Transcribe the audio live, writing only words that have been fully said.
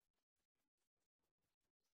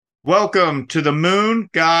Welcome to the Moon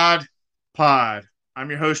God Pod.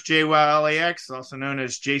 I'm your host, JYLAX, also known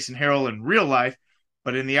as Jason Harrell in real life,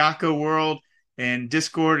 but in the Akko world and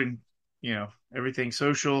Discord and, everything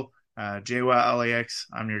social, JYLAX,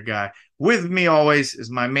 I'm your guy. With me always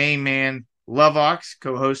is my main man, Lovox,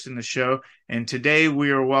 co-hosting the show. And today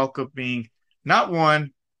we are welcoming not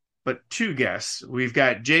one, but two guests. We've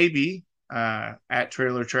got JB at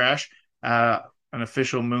Trailer Trash, an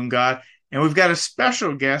official Moon God, and we've got a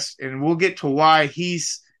special guest, and we'll get to why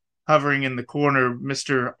he's hovering in the corner,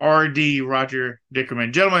 Mr. R.D. Roger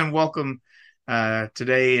Dickerman. Gentlemen, welcome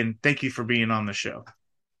today, and thank you for being on the show.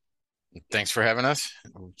 Thanks for having us.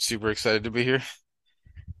 I'm super excited to be here.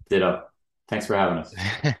 Ditto. Thanks for having us.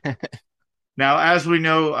 Now, as we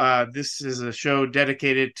know, this is a show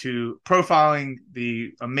dedicated to profiling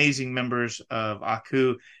the amazing members of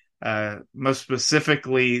Aku, most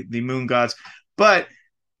specifically the Moon Gods. But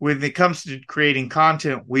when it comes to creating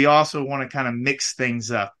content, we also want to kind of mix things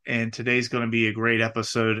up. And today's going to be a great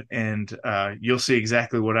episode. And you'll see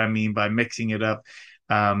exactly what I mean by mixing it up,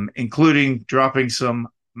 including dropping some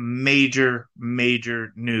major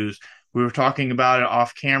news. We were talking about it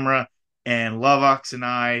off camera, and Lovox and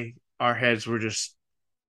our heads were just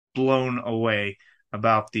blown away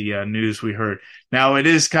about the news we heard. Now, it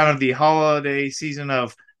is kind of the holiday season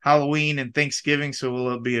of Halloween and Thanksgiving, so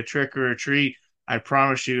will it be a trick or a treat? I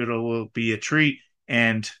promise you it will be a treat.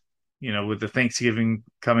 And, with the Thanksgiving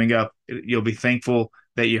coming up, you'll be thankful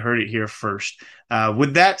that you heard it here first.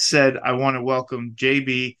 With that said, I want to welcome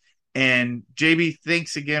JB. And JB,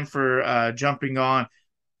 thanks again for jumping on.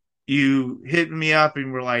 You hit me up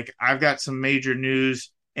and were like, I've got some major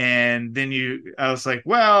news. And then I was like,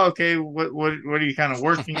 well, okay, what are you kind of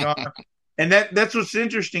working on? And that's what's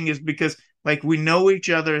interesting is because like we know each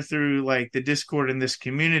other through like the Discord in this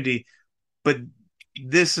community, but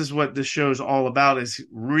this is what the show's all about, is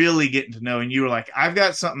really getting to know. And you were like, I've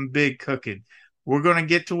got something big cooking. We're going to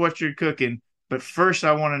get to what you're cooking. But first,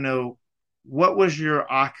 I want to know, what was your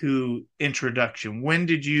Aku introduction? When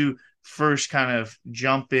did you first kind of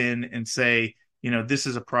jump in and say, this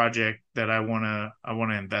is a project that I want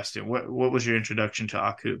to invest in? What was your introduction to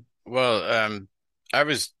Aku? Well, I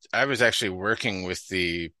was actually working with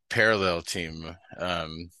the Parallel team,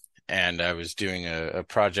 and I was doing a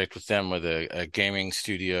project with them with a gaming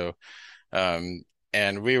studio,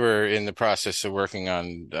 and we were in the process of working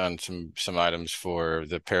on some items for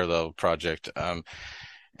the Parallel project,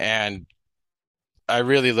 and I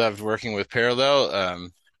really loved working with Parallel.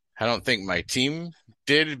 I don't think my team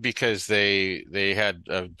did because they had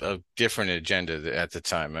a different agenda at the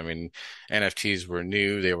time. I mean, NFTs were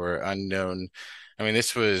new, they were unknown. I mean,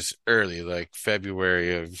 this was early, like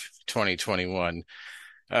February of 2021.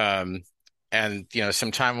 Um, and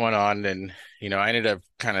some time went on, and I ended up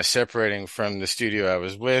kind of separating from the studio I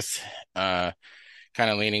was with, kind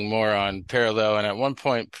of leaning more on Parallel. And at one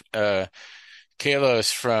point,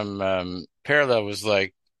 Kalos from Parallel was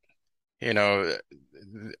like, you know,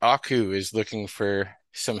 Aku is looking for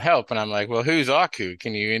some help. And I'm like, well, who's Aku?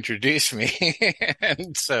 Can you introduce me?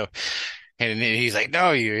 And so, and he's like,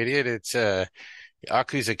 no, you idiot. It's,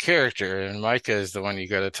 Aku's a character and Micah is the one you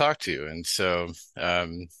got to talk to. And so,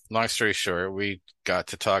 long story short, we got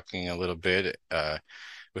to talking a little bit.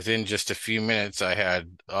 Within just a few minutes, I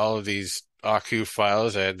had all of these Aku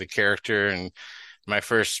files. I had the character, and my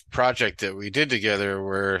first project that we did together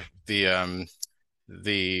were the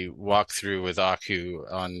walkthrough with Aku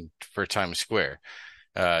on for Times Square,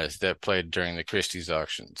 that played during the Christie's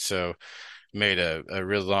auction. So made a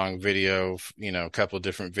real long video, a couple of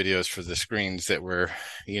different videos for the screens that were,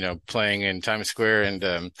 playing in Times Square.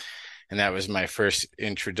 And that was my first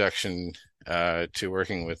introduction, to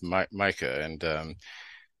working with Micah.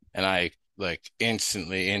 And I like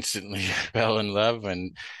instantly fell in love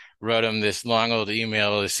and wrote him this long old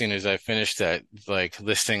email as soon as I finished that, like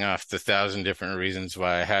listing off the 1,000 different reasons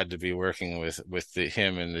why I had to be working with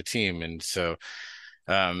him and the team. And so,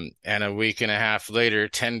 and a week and a half later,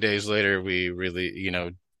 10 days later, we really,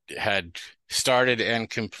 had started and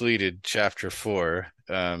completed chapter 4,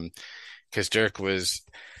 because Dirk was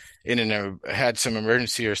had some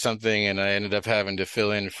emergency or something, and I ended up having to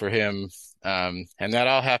fill in for him. And that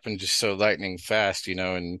all happened just so lightning fast,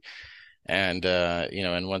 and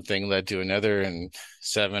one thing led to another, and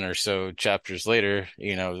 7 or so chapters later,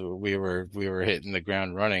 we were hitting the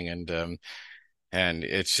ground running, and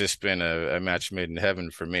it's just been a match made in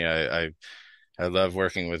heaven for me. I love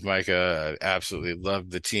working with Micah. I absolutely love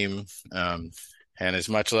the team. And as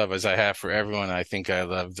much love as I have for everyone, I think I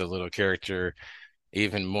love the little character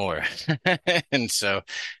even more. And so,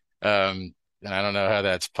 and I don't know how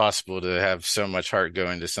that's possible to have so much heart go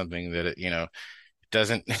into something that,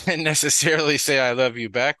 doesn't necessarily say I love you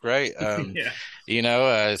back, right?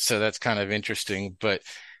 Yeah. So that's kind of interesting, but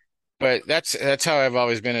that's how I've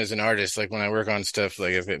always been as an artist. Like when I work on stuff,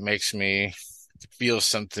 like if it makes me feel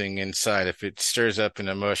something inside, if it stirs up an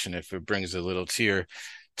emotion, if it brings a little tear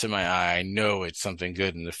to my eye, I know it's something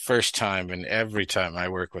good. And the first time and every time I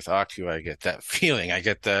work with Aku, I get that feeling. I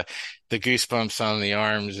get the goosebumps on the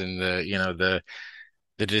arms and the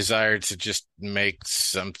desire to just make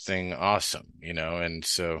something awesome, and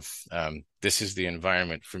so this is the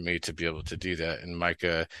environment for me to be able to do that. And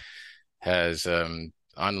Micah has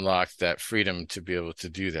unlocked that freedom to be able to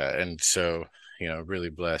do that. And so,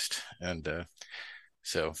 really blessed. And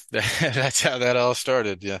so that's how that all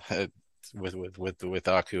started. Yeah. With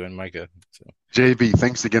Aku and Micah. So. JB,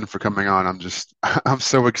 thanks again for coming on. I'm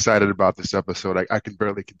so excited about this episode. I can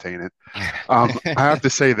barely contain it. I have to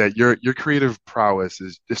say that your creative prowess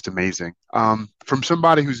is just amazing. From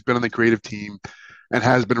somebody who's been on the creative team and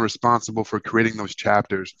has been responsible for creating those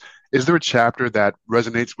chapters, is there a chapter that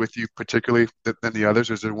resonates with you particularly than the others?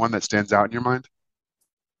 Or is there one that stands out in your mind?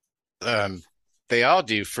 Um, they all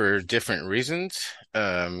do for different reasons.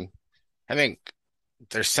 I think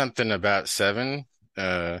there's something about seven,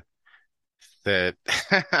 that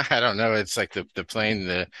I don't know. It's like the plane,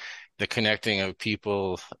 the connecting of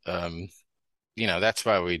people. That's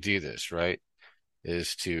why we do this, right?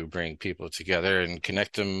 Is to bring people together and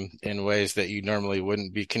connect them in ways that you normally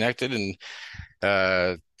wouldn't be connected. And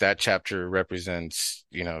that chapter represents,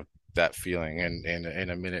 that feeling in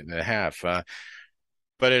a minute and a half.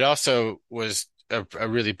 But it also was a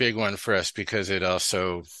really big one for us because it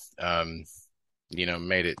also,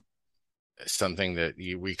 made it something that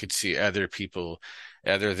we could see other people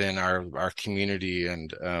other than our community.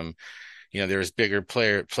 And there's bigger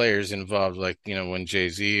players involved, like, when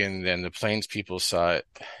Jay-Z and then the Plains people saw it,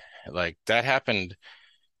 like that happened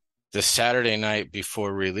the Saturday night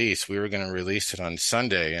before release. We were going to release it on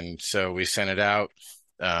Sunday, and so we sent it out.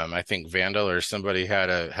 I think Vandal or somebody had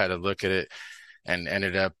a look at it and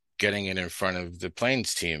ended up getting it in front of the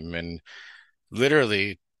Plains team, and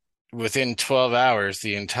literally within 12 hours,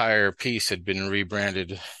 the entire piece had been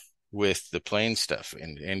rebranded with the Plains stuff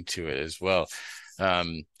into it as well.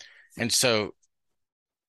 And so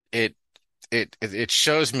it it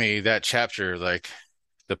shows me that chapter, like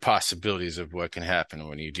the possibilities of what can happen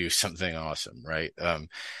when you do something awesome, right?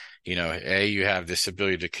 You have this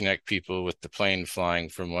ability to connect people with the plane flying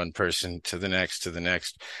from one person to the next,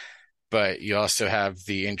 but you also have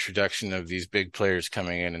the introduction of these big players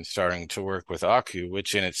coming in and starting to work with Aku,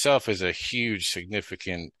 which in itself is a huge,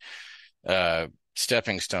 significant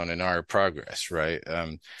stepping stone in our progress, right?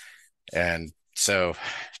 And so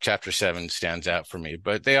chapter 7 stands out for me,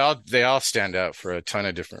 but they all stand out for a ton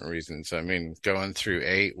of different reasons. I mean, going through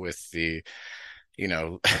 8 with the,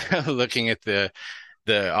 looking at the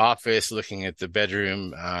office, looking at the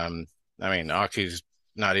bedroom. I mean, Aku's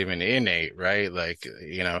not even in 8, right? Like,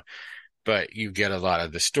 but you get a lot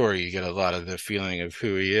of the story, you get a lot of the feeling of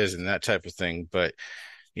who he is and that type of thing. But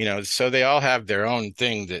so they all have their own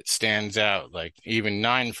thing that stands out. Like even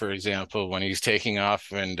 9, for example, when he's taking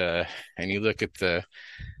off and you look at the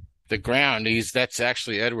ground, that's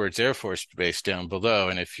actually Edwards Air Force Base down below.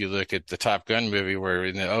 And if you look at the Top Gun movie, where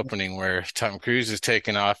in the opening where Tom Cruise is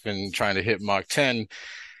taking off and trying to hit Mach 10,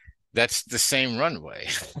 that's the same runway.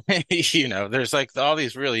 There's like all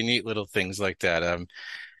these really neat little things like that.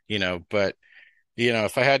 But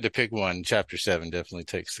if I had to pick one, chapter 7 definitely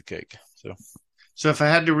takes the cake. So if I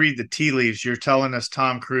had to read the tea leaves, you're telling us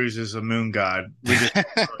Tom Cruise is a moon god. We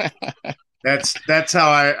just that's how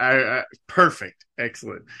I perfect,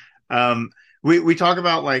 excellent. Um, we talk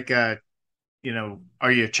about like are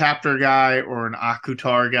you a chapter guy or an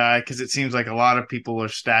Akutar guy? Because it seems like a lot of people are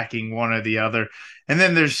stacking one or the other, and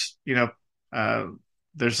then uh,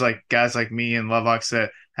 there's like guys like me and Lovox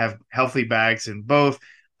that have healthy bags in both.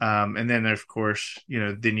 And then of course,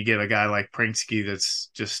 then you get a guy like Prinksky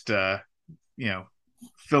that's just you know,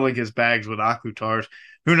 filling his bags with Akutars.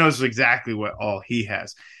 Who knows exactly what all he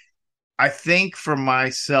has? I think for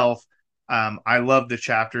myself, I love the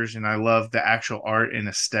chapters and I love the actual art and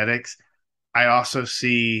aesthetics. I also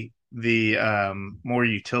see the more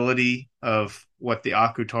utility of what the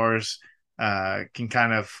Akutars can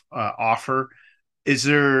kind of offer. Is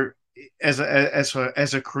there, as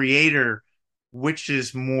a creator, which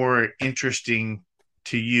is more interesting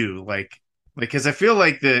to you? Like because I feel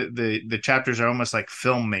like the chapters are almost like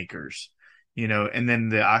filmmakers, and then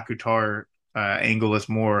the Akutar angle is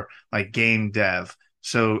more like game dev.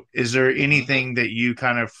 So, is there Mhm. anything that you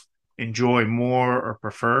kind of enjoy more or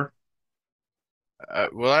prefer?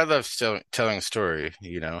 Well, I love still telling a story,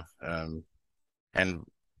 and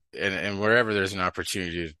and wherever there's an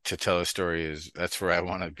opportunity to tell a story that's where I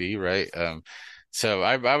want to be, right? So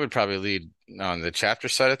I would probably lead on the chapter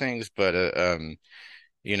side of things, but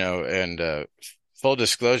and full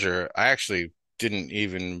disclosure, I actually didn't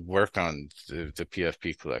even work on the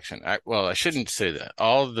PFP collection. Well, I shouldn't say that.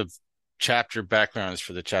 All the chapter backgrounds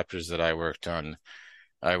for the chapters that I worked on,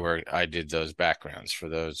 I did those backgrounds for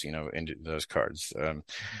those, into those cards.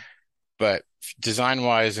 But design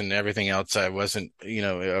wise and everything else, I wasn't,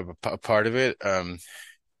 a part of it.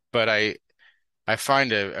 But I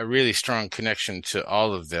find a really strong connection to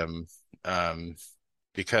all of them,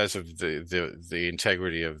 because of the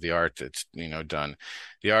integrity of the art that's, done.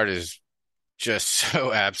 The art is just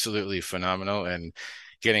so absolutely phenomenal, and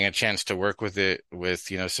getting a chance to work with it with,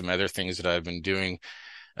 some other things that I've been doing,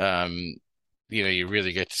 um, you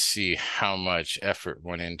really get to see how much effort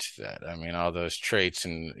went into that. I mean, all those traits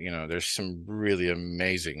and, there's some really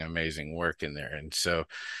amazing, amazing work in there. And so,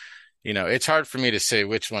 it's hard for me to say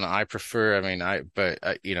which one I prefer. I mean, I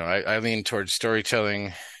lean towards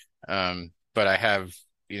storytelling. But I have,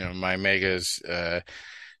 my megas,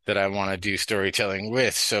 that I want to do storytelling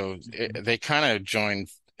with. So they kind of join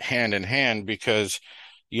hand in hand because,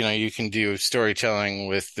 you can do storytelling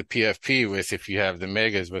with the PFP with if you have the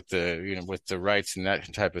megas with the, with the rights and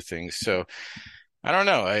that type of thing. So I don't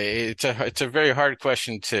know. It's a very hard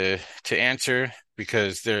question to answer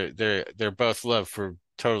because they're both loved for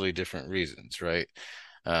totally different reasons, right?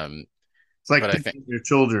 Um, It's like but I think, picking your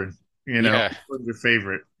children, yeah. which one's your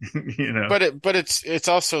favorite, you know. But it's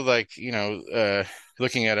also like,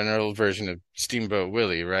 looking at an old version of Steamboat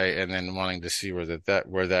Willie, right? And then wanting to see where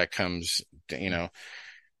that comes,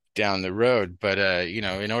 down the road. But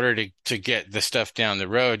in order to get the stuff down the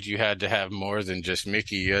road, you had to have more than just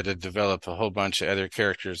Mickey. You had to develop a whole bunch of other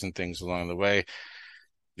characters and things along the way.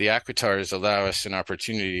 The Aquitars allow us an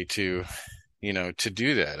opportunity to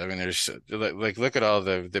do that. I mean, there's like look at all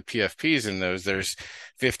the PFPs in those. There's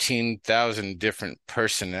 15,000 different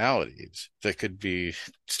personalities that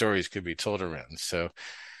stories could be told around. So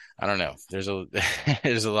I don't know. There's a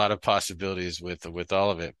there's a lot of possibilities with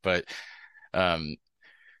all of it, um,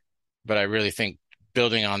 but I really think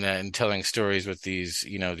building on that and telling stories with these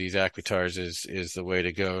Aquitars is the way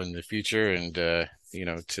to go in the future, and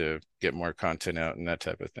to get more content out and that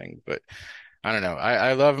type of thing. But I don't know.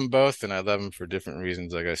 I love them both, and I love them for different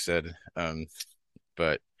reasons, like I said.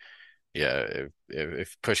 But yeah,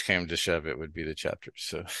 if push came to shove, it would be the chapters.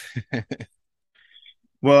 So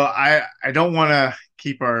Well, I don't want to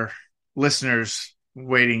keep our listeners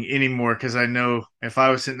waiting anymore because I know if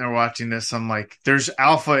I was sitting there watching this, I'm like, there's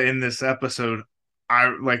alpha in this episode.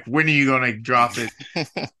 I like, when are you going to drop it?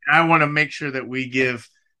 I want to make sure that we give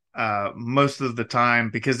most of the time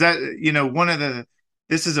because that,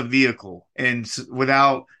 this is a vehicle, and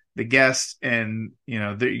without the guests and,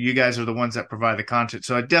 you guys are the ones that provide the content.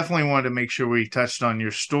 So I definitely wanted to make sure we touched on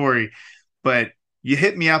your story, but you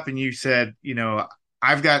hit me up and you said,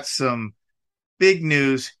 I've got some big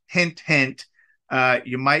news. Hint, hint.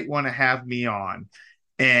 You might want to have me on.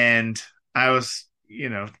 And I was,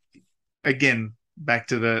 again, back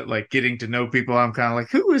to the like getting to know people. I'm kind of like,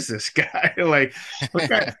 who is this guy? Like,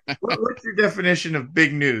 what's your definition of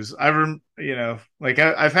big news? I've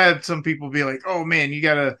had some people be like, oh man, you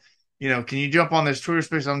gotta, can you jump on this Twitter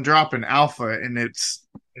space? I'm dropping alpha, and it's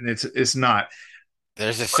not.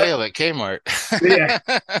 there's a sale at Kmart. Yeah.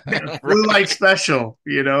 Blue Right. light special,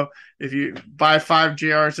 if you buy 5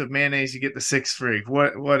 jars of mayonnaise, you get the six free.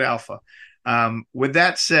 What alpha? With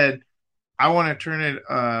that said, I want to turn it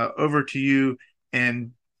over to you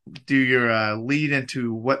and do your lead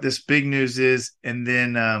into what this big news is, and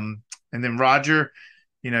then Roger,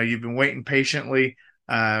 you've been waiting patiently.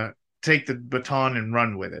 Take the baton and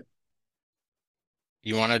run with it.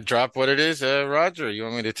 You want to drop what it is, Roger? Or you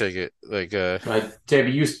want me to take it?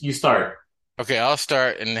 JB, you start. Okay, I'll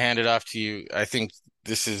start and hand it off to you. I think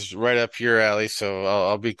this is right up your alley, so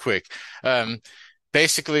I'll be quick. Um,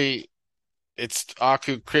 Basically, it's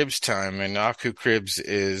Aku Cribs time, and Aku Cribs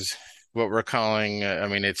is what we're calling. I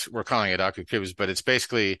mean, we're calling it Aku Cribs, but it's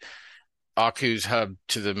basically Aku's hub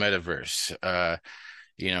to the metaverse.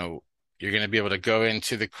 You know, you're going to be able to go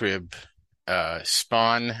into the crib,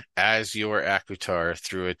 spawn as your Akutar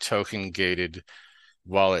through a token gated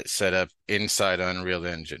wallet set up inside Unreal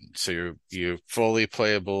Engine. So you're fully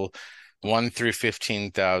playable 1 through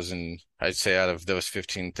 15,000. I'd say out of those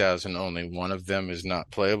 15,000, only one of them is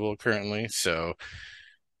not playable currently. So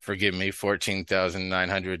forgive me,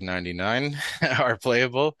 14,999 are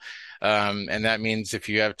playable. And that means if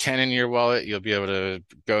you have 10 in your wallet, you'll be able to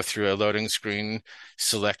go through a loading screen,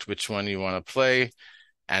 select which one you want to play,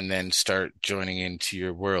 and then start joining into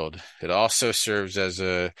your world. It also serves as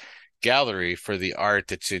a gallery for the art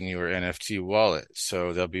that's in your NFT wallet.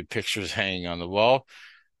 So there'll be pictures hanging on the wall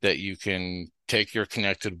that you can take your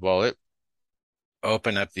connected wallet,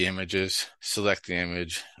 open up the images, select the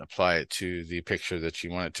image, apply it to the picture that you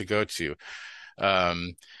want it to go to.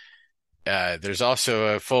 Um, there's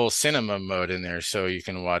also a full cinema mode in there, so you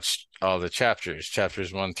can watch all the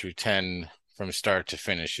chapters 1 through 10 from start to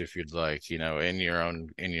finish if you'd like, in your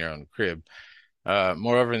own crib.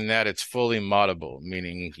 Moreover than that, it's fully moddable,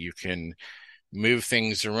 meaning you can move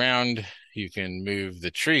things around, you can move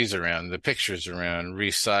the trees around, the pictures around,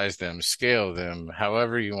 resize them, scale them,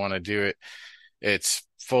 however you want to do it. It's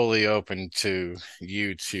fully open to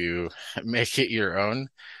you to make it your own.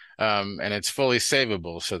 And it's fully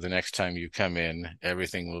savable. So the next time you come in,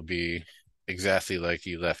 everything will be exactly like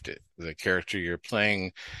you left it. The character you're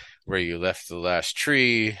playing, where you left the last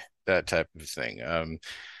tree, that type of thing.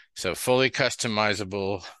 So fully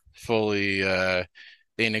customizable, fully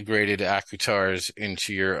integrated Akutars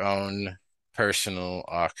into your own personal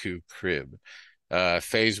Aku crib.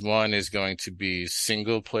 Phase 1 is going to be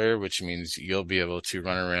single player, which means you'll be able to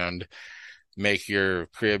run around, make your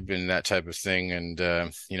crib and that type of thing. And,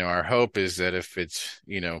 our hope is that if it's,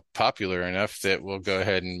 popular enough, that we'll go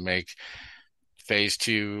ahead and make phase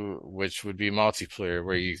 2, which would be multiplayer,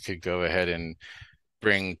 where you could go ahead and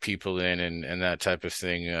bring people in and that type of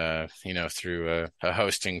thing, through a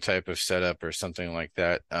hosting type of setup or something like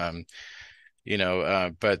that.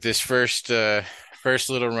 But this first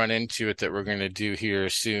little run into it that we're going to do here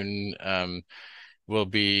soon, will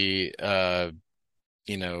be, to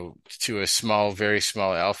a very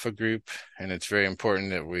small alpha group. And it's very important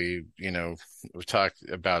that we talk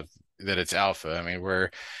about that it's alpha. I mean,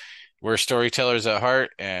 we're storytellers at heart,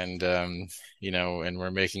 and and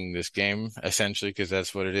we're making this game essentially because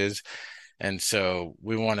that's what it is. And so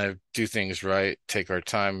we want to do things right, take our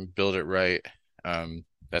time, build it right.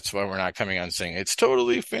 That's why we're not coming on saying it's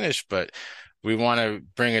totally finished, but we want to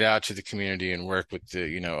bring it out to the community and work with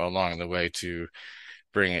along the way to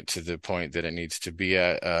bring it to the point that it needs to be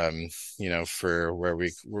at, for where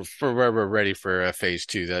we're ready for phase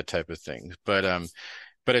 2, that type of thing.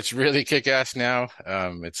 But it's really kick-ass now.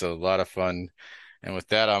 It's a lot of fun. And with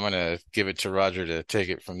that, I'm going to give it to Roger to take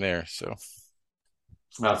it from there. So,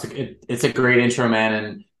 well, it's a great intro, man.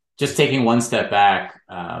 And just taking one step back,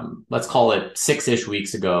 let's call it 6-ish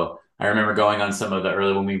weeks ago, I remember going on some of the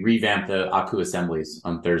early, when we revamped the Aku assemblies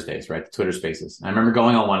on Thursdays, right? The Twitter spaces. And I remember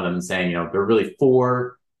going on one of them and saying, there are really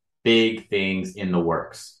 4 big things in the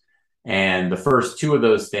works. And the first 2 of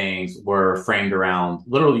those things were framed around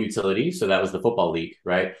literal utility. So that was the Football League,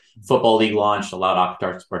 right? Football League launched, allowed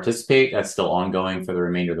Akutars to participate. That's still ongoing for the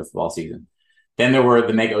remainder of the football season. Then there were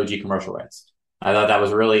the Mega OG commercial rights. I thought that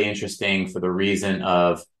was really interesting for the reason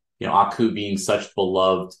of, Aku being such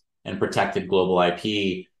beloved and protected global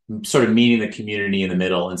IP, sort of meeting the community in the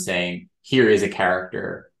middle and saying, here is a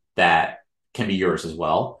character that can be yours as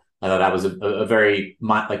well. I thought that was a very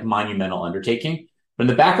monumental undertaking. But in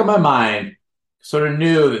the back of my mind, sort of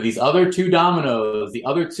knew that these other 2 dominoes, the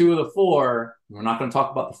other 2 of the 4, we're not going to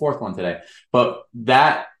talk about the 4th one today, but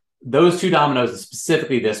those 2 dominoes,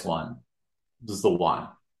 specifically this one, was the one.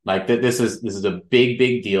 Like this is a big,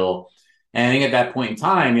 big deal. And I think at that point in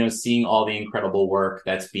time, seeing all the incredible work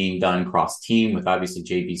that's being done cross team with obviously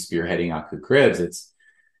JB spearheading Aku Cribs,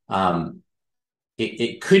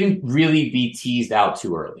 it couldn't really be teased out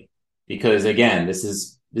too early, because again, this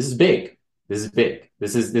is big. This is big.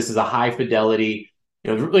 This is a high fidelity.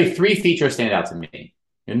 Really 3 features stand out to me.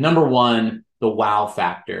 Number 1, the wow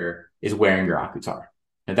factor is wearing your Akutar.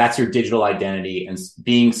 And that's your digital identity, and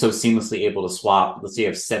being so seamlessly able to swap. Let's say you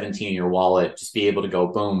have 17 in your wallet, just be able to go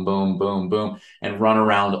boom, boom, boom, boom, and run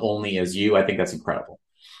around only as you. I think that's incredible.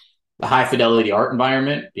 The high fidelity art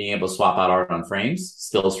environment, being able to swap out art on frames,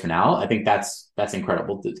 stills for now. I think that's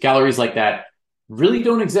incredible. Galleries like that really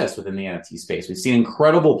don't exist within the NFT space. We've seen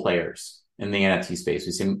incredible players in the NFT space.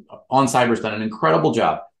 We've seen On Cyber's done an incredible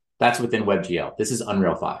job. That's within WebGL. This is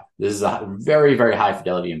Unreal 5. This is a very, very high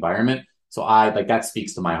fidelity environment. So that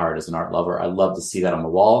speaks to my heart as an art lover. I love to see that on the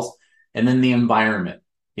walls. And then the environment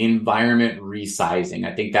resizing.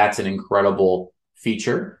 I think that's an incredible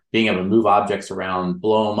feature, being able to move objects around,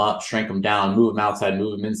 blow them up, shrink them down, move them outside,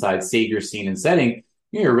 move them inside, save your scene and setting.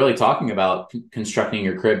 You're really talking about constructing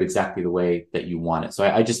your crib exactly the way that you want it. So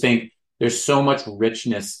I just think there's so much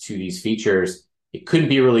richness to these features. It couldn't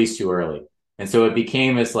be released too early. And so it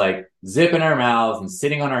became this zip in our mouths and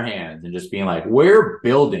sitting on our hands and just being like, we're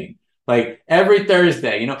building. Every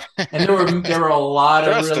Thursday, and there were a lot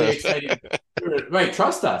of really exciting, right?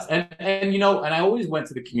 Trust us. And I always went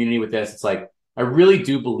to the community with this. It's like, I really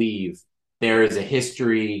do believe there is a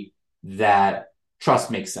history that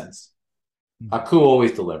trust makes sense. Aku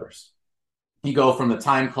always delivers. You go from the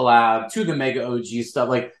time collab to the mega OG stuff.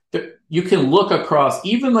 Like you can look across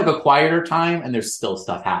even like a quieter time, and there's still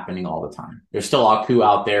stuff happening all the time. There's still Aku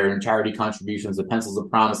out there and charity contributions, the Pencils of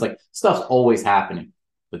Promise. Like stuff's always happening.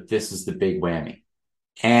 But this is the big whammy.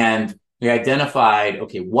 And we identified,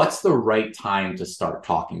 okay, what's the right time to start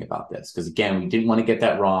talking about this? Because again, we didn't want to get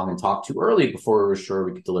that wrong and talk too early before we were sure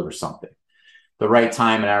we could deliver something. The right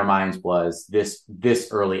time in our minds was this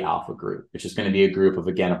early alpha group, which is going to be a group of,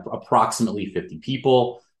 again, approximately 50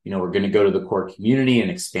 people. We're going to go to the core community and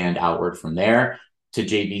expand outward from there. To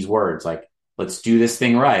JB's words, like, let's do this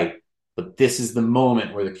thing right. But this is the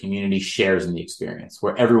moment where the community shares in the experience,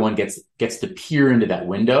 where everyone gets to peer into that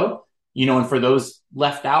window. And for those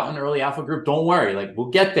left out in the early alpha group, don't worry, like we'll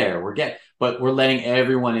get there. But we're letting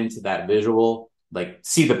everyone into that visual, like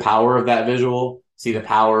see the power of that visual, see the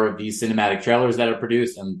power of these cinematic trailers that are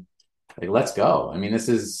produced, and like, let's go. I mean, this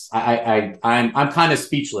is I'm kind of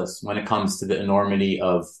speechless when it comes to the enormity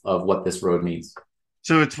of what this road means.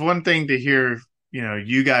 So it's one thing to hear,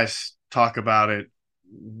 you guys talk about it.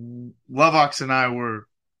 Lovox and I were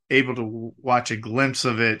able to watch a glimpse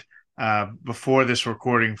of it before this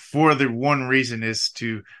recording, for the one reason is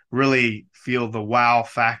to really feel the wow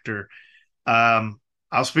factor. I'll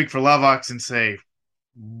speak for Lovox and say,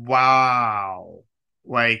 wow,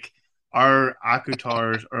 like our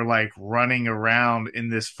Akutars are like running around in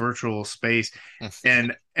this virtual space.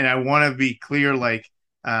 and I want to be clear, like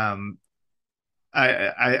I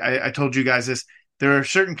told you guys this, there are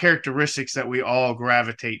certain characteristics that we all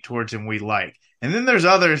gravitate towards and we like, and then there's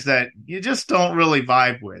others that you just don't really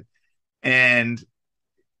vibe with. And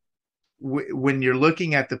when you're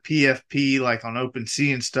looking at the PFP, like on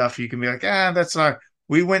OpenSea and stuff, you can be like, that's not.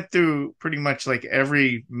 We went through pretty much like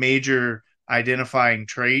every major identifying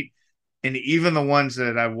trait, and even the ones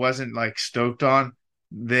that I wasn't like stoked on,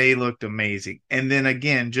 they looked amazing. And then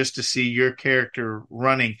again, just to see your character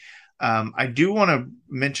running, I do want to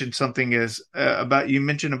mention something is about you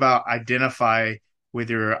mentioned about identify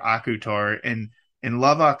with your Akutar, and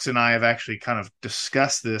Lovox and I have actually kind of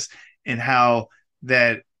discussed this and how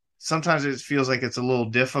that sometimes it feels like it's a little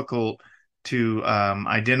difficult to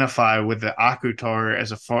identify with the Akutar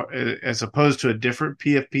as opposed to a different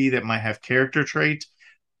PFP that might have character traits.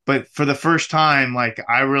 But for the first time, like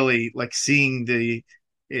I really like seeing the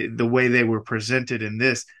way they were presented in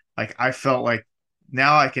this. Like I felt like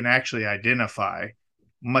now I can actually identify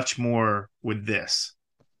much more with this.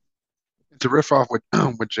 To riff off what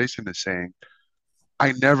what Jason is saying,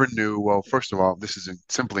 I never knew. Well, first of all, this is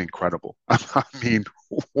simply incredible. I mean,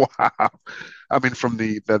 wow. I mean, from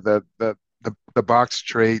the box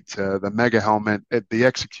trade to the mega helmet, the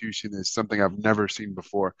execution is something I've never seen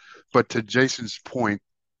before. But to Jason's point,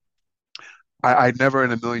 I never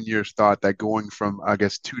in a million years thought that going from, I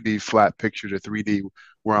guess, 2D flat picture to 3D,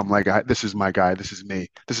 where I'm like, this is my guy, this is me,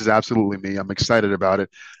 this is absolutely me. I'm excited about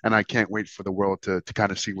it, and I can't wait for the world to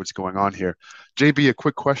kind of see what's going on here. JB, a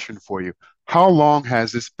quick question for you. How long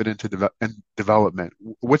has this been in development?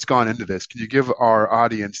 What's gone into this? Can you give our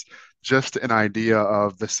audience just an idea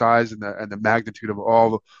of the size and the magnitude of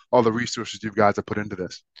all the resources you guys have put into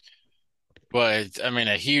this? Well, I mean,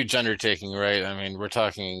 a huge undertaking, right? I mean, we're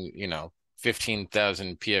talking,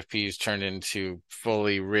 15,000 PFPs turned into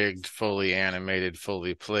fully rigged, fully animated,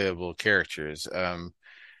 fully playable characters.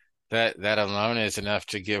 That alone is enough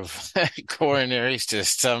to give coronaries to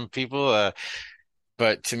some people.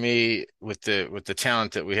 But to me, with the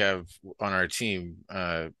talent that we have on our team,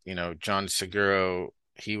 John Seguro,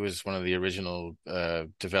 he was one of the original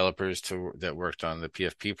developers that worked on the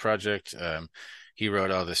PFP project. He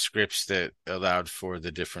wrote all the scripts that allowed for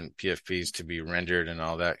the different PFPs to be rendered and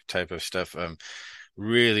all that type of stuff.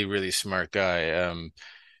 Really, really smart guy.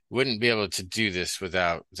 Wouldn't be able to do this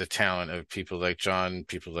without the talent of people like John,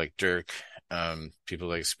 people like Dirk, people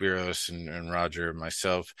like Spiros and Roger,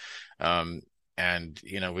 myself. And,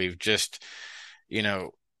 we've just,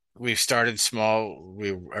 we've started small.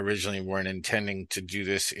 We originally weren't intending to do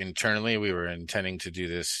this internally. We were intending to do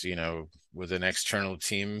this, with an external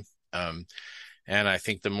team. And I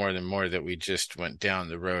think the more that we just went down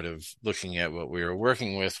the road of looking at what we were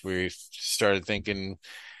working with, we started thinking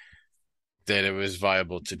that it was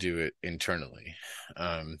viable to do it internally.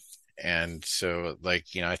 And so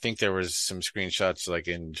I think there was some screenshots like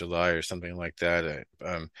in July or something like that.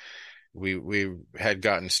 We had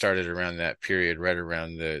gotten started around that period, right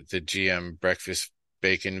around the GM breakfast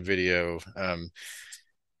bacon video.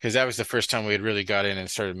 Because that was the first time we had really got in and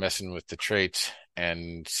started messing with the traits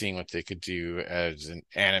and seeing what they could do as an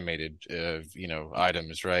animated,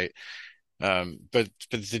 items, right? But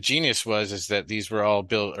the genius is that these were all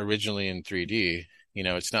built originally in 3D.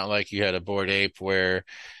 It's not like you had a Bored Ape where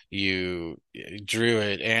you drew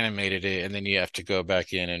it, animated it, and then you have to go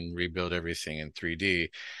back in and rebuild everything in 3D.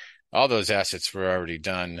 All those assets were already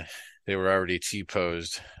done. They were already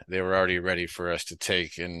T-posed. They were already ready for us to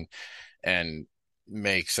take and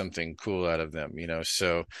make something cool out of them,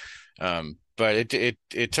 So, but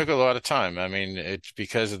it took a lot of time. I mean, it's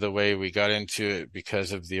because of the way we got into it,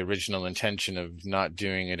 because of the original intention of not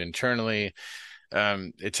doing it internally.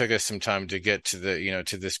 It took us some time to get to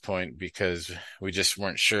to this point because we just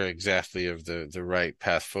weren't sure exactly of the right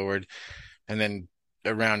path forward. And then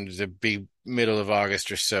around the big middle of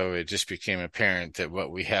August or so, it just became apparent that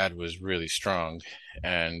what we had was really strong.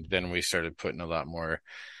 And then we started putting a lot more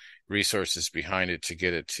resources behind it to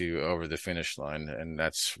get it to over the finish line. And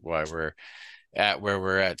that's why we're at where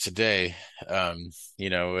we're at today.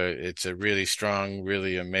 It's a really strong,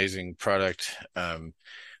 really amazing product.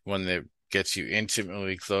 One that gets you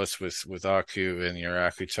intimately close with Aku and your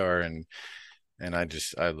Akutar, and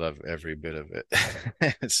I love every bit of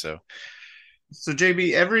it. So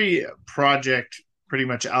JB, every project pretty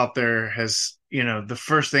much out there has, the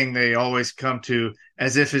first thing they always come to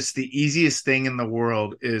as if it's the easiest thing in the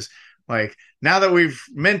world is like, now that we've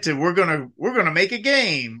minted, we're gonna make a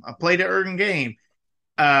game, a play to earn game.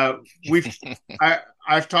 Uh, we've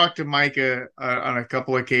I've talked to Micah on a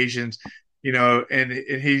couple occasions, and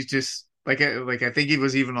he's just like I think he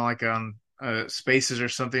was even like on Spaces or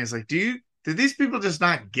something. It's like, did these people just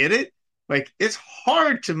not get it? Like, it's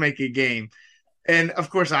hard to make a game, and of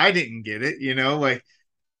course I didn't get it. Like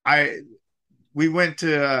I we went to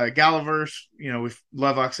Galaverse. With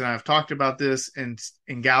Lovox and I have talked about this, and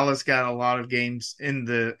Gala's got a lot of games in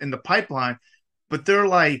the pipeline, but they're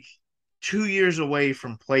like 2 years away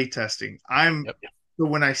from play testing. Yep. So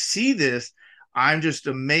when I see this, I'm just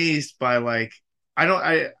amazed by like I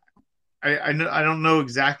don't know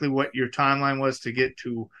exactly what your timeline was to get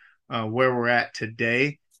to where we're at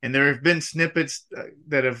today, and there have been snippets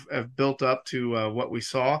that have built up to what we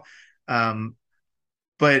saw,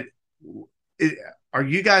 but it, are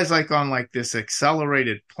you guys like on like this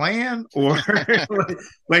accelerated plan or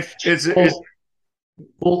like it's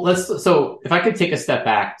Well, so if I could take a step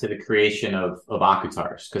back to the creation of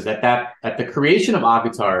Akutars, because at the creation of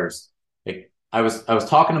Akutars, like, I was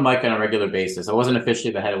talking to Mike on a regular basis. I wasn't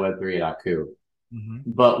officially the head of Web3 at Aku,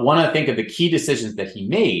 but one I think of the key decisions that he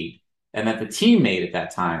made and that the team made at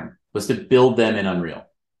that time was to build them in Unreal,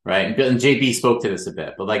 right? And JB spoke to this a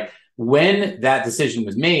bit, but like when that decision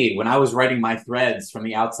was made, when I was writing my threads from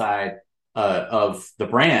the outside of the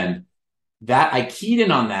brand, that I keyed in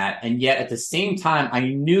on that, and yet at the same time, I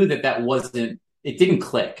knew that wasn't. It didn't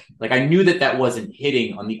click. Like, I knew that wasn't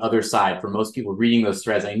hitting on the other side for most people reading those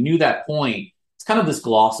threads. I knew that point. It's kind of this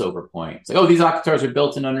gloss over point. It's like, oh, these Akutars are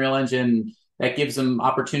built in Unreal Engine. That gives them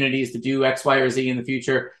opportunities to do X, Y, or Z in the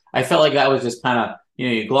future. I felt like that was just kind of,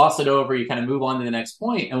 you gloss it over, you kind of move on to the next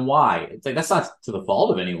point. And why? It's like, that's not to the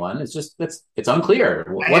fault of anyone. It's just, it's unclear.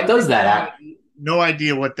 What does that act? No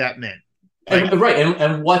idea what that meant. Right.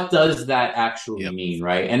 And what does that actually mean?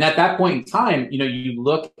 Right. And at that point in time, you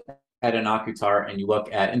look at an Akutar and you look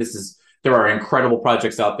at, and there are incredible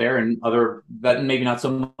projects out there and other that maybe not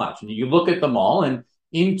so much. And you look at them all, and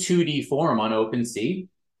in 2D form on OpenSea,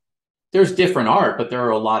 there's different art, but there are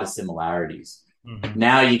a lot of similarities. Mm-hmm.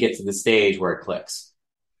 Now you get to the stage where it clicks.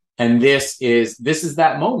 And this is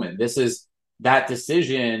that moment. This is that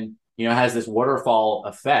decision, has this waterfall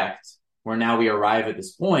effect where now we arrive at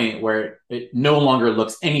this point where it no longer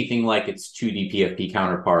looks anything like its 2D PFP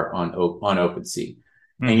counterpart on OpenSea.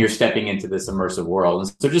 Mm-hmm. And you're stepping into this immersive world.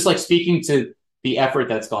 And so just like speaking to the effort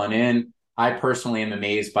that's gone in, I personally am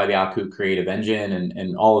amazed by the Aku creative engine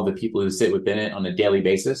and all of the people who sit within it on a daily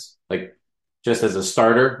basis. Like, just as a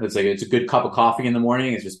starter, it's a good cup of coffee in the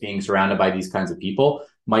morning. It's just being surrounded by these kinds of people.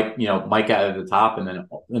 Mike at the top and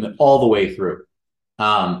then all the way through.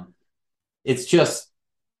 It's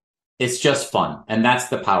just fun. And that's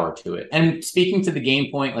the power to it. And speaking to the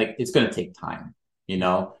game point, like, it's going to take time.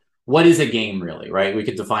 What is a game really, right? We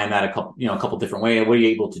could define that a couple different ways. What are you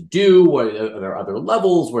able to do? Are there other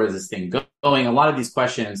levels? Where is this thing going? A lot of these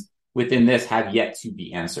questions within this have yet to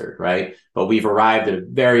be answered, right? But we've arrived at a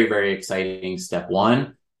very, very exciting step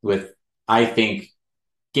one with, I think,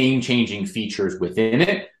 game-changing features within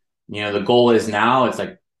it. The goal is now, it's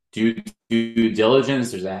like, due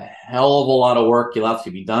diligence. There's a hell of a lot of work you'll have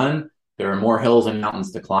to be done. There are more hills and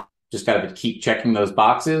mountains to climb. Just got to keep checking those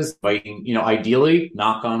boxes, inviting, ideally,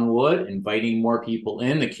 knock on wood, inviting more people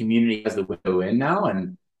in. The community has the window in now,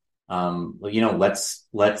 and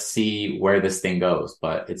let's see where this thing goes.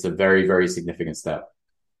 But it's a very, very significant step.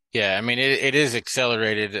 Yeah, I mean it is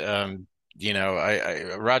accelerated.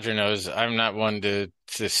 Roger knows I'm not one to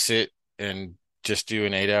sit and just do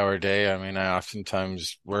an 8 hour day. I mean, I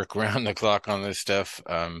oftentimes work around the clock on this stuff.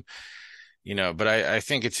 But I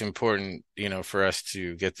think it's important, for us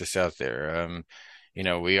to get this out there.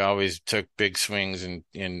 We always took big swings and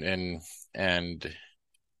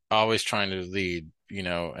always trying to lead,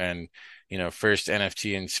 and first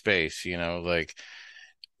NFT in space, like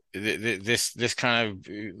this kind of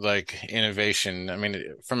like innovation. I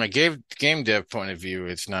mean, from a game dev point of view,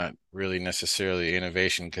 it's not really necessarily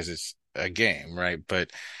innovation because it's a game, right?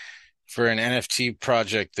 But for an NFT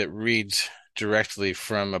project that reads directly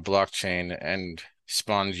from a blockchain and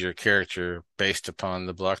spawns your character based upon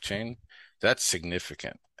the blockchain, that's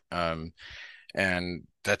significant. Um, and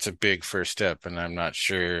that's a big first step. And I'm not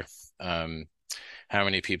sure um, how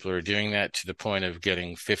many people are doing that to the point of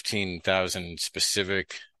getting 15,000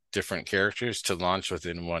 specific different characters to launch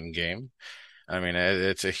within one game. I mean,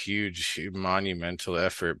 it's a huge, monumental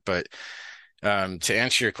effort. But to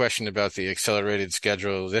answer your question about the accelerated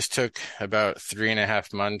schedule, this took about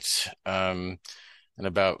 3.5 months, and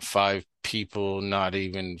about five people, not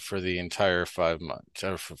even for the entire 5 months,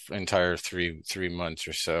 or for entire three months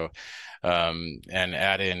or so. And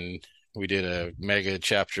add in, we did a mega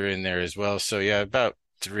chapter in there as well. So yeah, about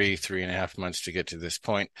 3.5 months to get to this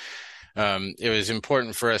point. It was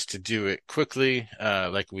important for us to do it quickly,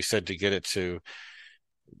 like we said, to get it to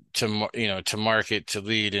market, to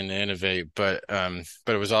lead and innovate, but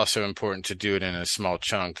it was also important to do it in a small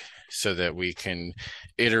chunk so that we can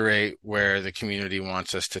iterate where the community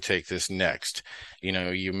wants us to take this next.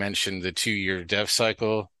 You mentioned the 2 year dev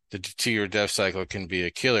cycle. The 2 year dev cycle can be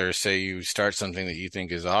a killer. Say you start something that you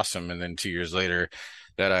think is awesome, and then 2 years later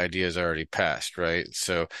that idea is already passed, right?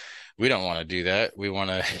 So we don't want to do that. We want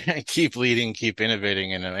to keep leading, keep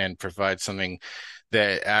innovating, and provide something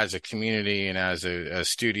that as a community and as a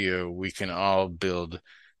studio, we can all build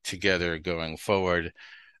together going forward.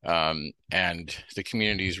 And the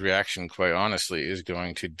community's reaction, quite honestly, is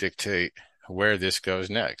going to dictate where this goes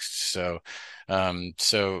next. So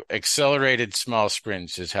accelerated small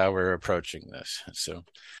sprints is how we're approaching this. So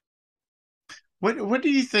What do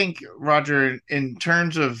you think, Roger, in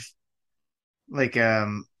terms of like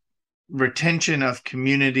retention of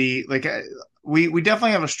community? Like we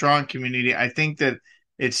definitely have a strong community. I think that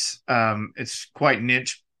it's quite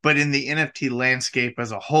niche, but in the NFT landscape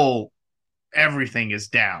as a whole, everything is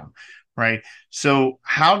down, right? So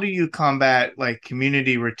how do you combat like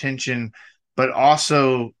community retention, but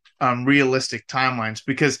also realistic timelines?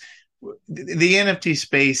 Because the NFT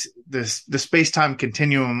space, the space time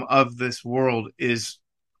continuum of this world is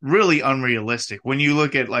really unrealistic. When you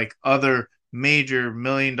look at like other major $1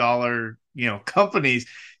 million, companies,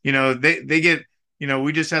 they get,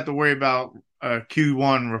 we just have to worry about a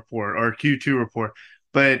Q1 report or a Q2 report,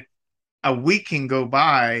 but a week can go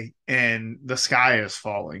by and the sky is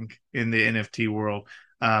falling in the NFT world.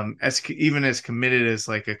 As even as committed as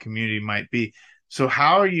like a community might be. So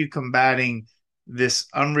how are you combating this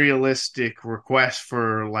unrealistic request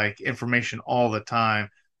for like information all the time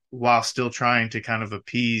while still trying to kind of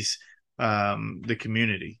appease the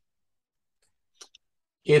community?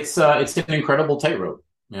 It's an incredible tightrope.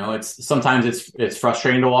 It's sometimes it's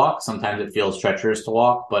frustrating to walk, sometimes it feels treacherous to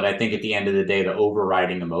walk, but I think at the end of the day, the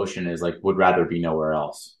overriding emotion is like would rather be nowhere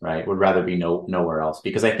else, right? Would rather be nowhere else,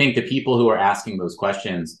 because I think the people who are asking those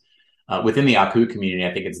questions within the Aku community,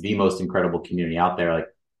 I think it's the most incredible community out there. Like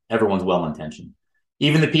everyone's well intentioned,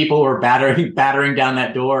 even the people who are battering down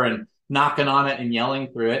that door and knocking on it and yelling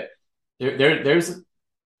through it. There's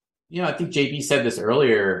I think JB said this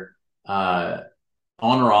earlier.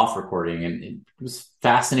 On or off recording, and was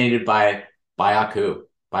fascinated by Aku,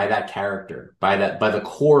 by that character, by the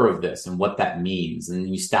core of this and what that means. And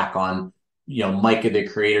you stack on, Micah the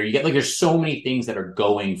creator. You get like there's so many things that are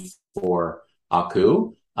going for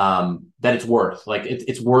Aku that it's worth. Like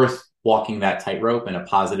it's worth walking that tightrope in a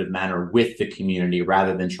positive manner with the community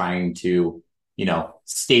rather than trying to,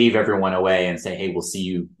 stave everyone away and say, hey, we'll see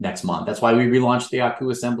you next month. That's why we relaunched the Aku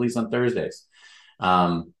assemblies on Thursdays.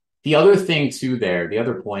 The other thing too the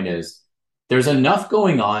other point is there's enough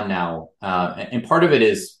going on now. And part of it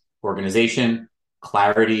is organization,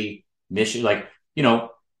 clarity, mission. Like,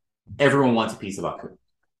 everyone wants a piece of Aku,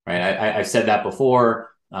 right? I've said that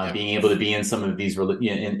before, being able to be in some of these,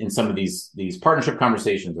 in some of these partnership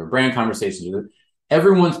conversations or brand conversations,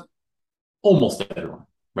 almost everyone,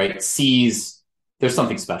 right, sees there's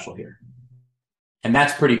something special here. And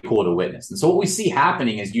that's pretty cool to witness. And so what we see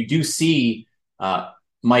happening is you do see,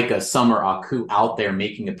 Micah, Summer, Aku out there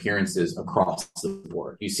making appearances across the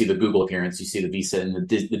board. You see the Google appearance, you see the Visa and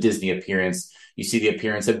the Disney appearance, you see the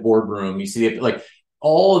appearance at Boardroom, you see like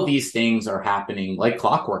all of these things are happening like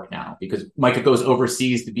clockwork now because Micah goes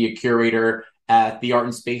overseas to be a curator at the Art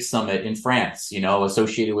and Space Summit in France,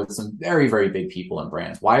 associated with some very, very big people and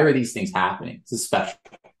brands. Why are these things happening? This is special.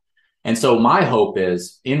 And so my hope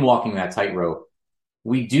is in walking that tightrope,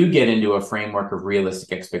 we do get into a framework of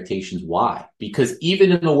realistic expectations. Why? Because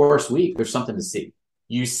even in the worst week, there's something to see.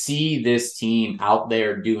 You see this team out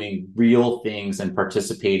there doing real things and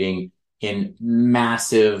participating in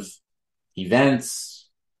massive events,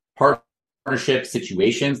 partnership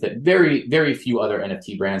situations that very, very few other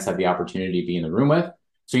NFT brands have the opportunity to be in the room with.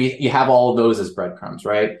 So you have all of those as breadcrumbs,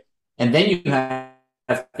 right? And then you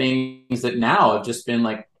have things that now have just been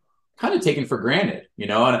like kind of taken for granted,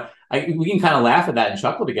 and we can kind of laugh at that and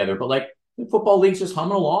chuckle together, but like the football league's just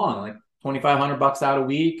humming along, like $2,500 out a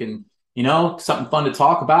week, and something fun to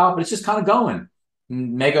talk about, but it's just kind of going.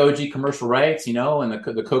 Mega OG commercial rights, and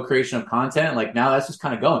the co-creation of content, like now that's just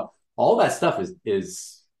kind of going. All that stuff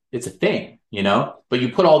is it's a thing, But you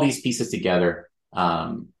put all these pieces together,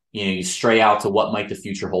 you stray out to what might the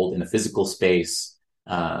future hold in a physical space,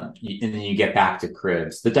 and then you get back to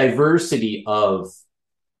cribs. The diversity of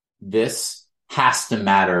this has to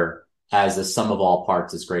matter as the sum of all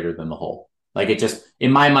parts is greater than the whole. Like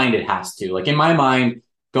in my mind, it has to. Like in my mind,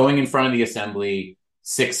 going in front of the assembly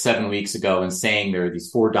 6-7 weeks ago and saying there are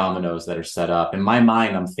these 4 dominoes that are set up. In my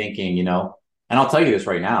mind, I'm thinking, and I'll tell you this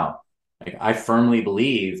right now, like I firmly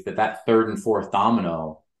believe that third and fourth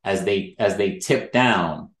domino, as they tip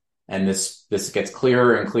down, and this gets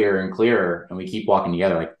clearer and clearer and clearer, and we keep walking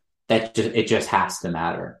together, like it just has to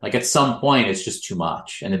matter. Like at some point, it's just too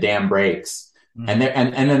much, and the dam breaks, and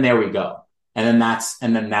then there we go, and then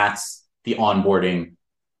that's the onboarding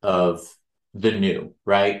of the new,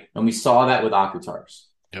 right? And we saw that with Akutars.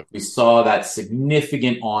 Yep. We saw that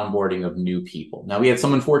significant onboarding of new people. Now we had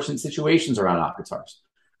some unfortunate situations around Akutars.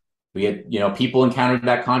 We had, people encountered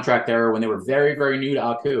that contract error when they were very, very new to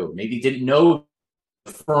Aku. Maybe didn't know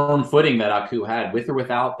the firm footing that Aku had with or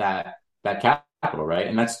without that capital, right?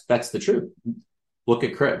 And that's the truth. Look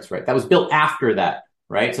at Cribs, right? That was built after that,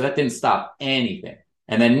 right? So that didn't stop anything.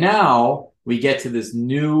 And then now we get to this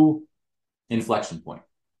new inflection point.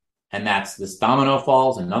 And that's this domino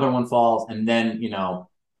falls, another one falls, and then,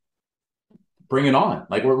 bring it on.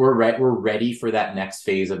 Like we're ready for that next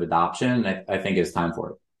phase of adoption. And I think it's time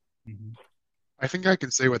for it. I think I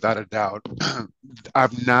can say without a doubt,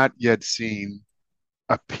 I've not yet seen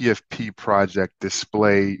a PFP project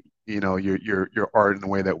display, your art in the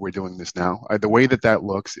way that we're doing this now. The way that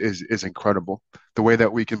looks is incredible. The way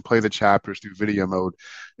that we can play the chapters through video mode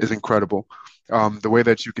is incredible. The way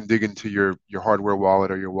that you can dig into your hardware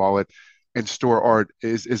wallet or your wallet and store art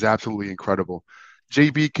is absolutely incredible.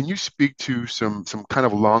 JB, can you speak to some kind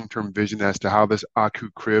of long-term vision as to how this Aku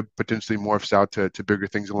crib potentially morphs out to bigger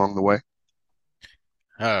things along the way?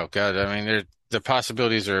 Oh God, I mean, the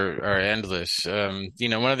possibilities are endless. One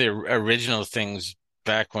of the original things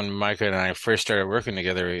back when Micah and I first started working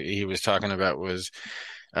together, he was talking about was,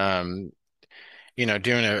 doing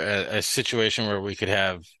a situation where we could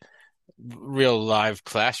have real live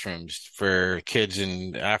classrooms for kids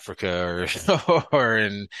in Africa or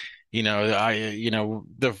in,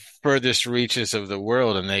 the furthest reaches of the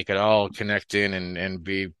world, and they could all connect in and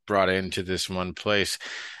be brought into this one place.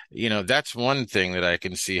 That's one thing that I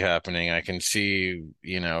can see happening. I can see,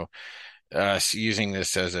 us using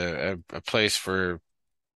this as a place for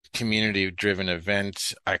community-driven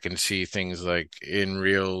events. I can see things like in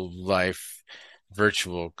real life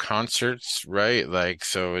virtual concerts, right? Like,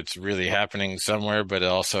 so it's really happening somewhere, but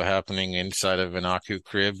also happening inside of an Aku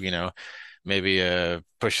crib, maybe a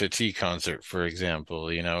Pusha T concert, for example,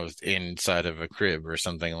 inside of a crib or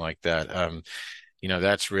something like that.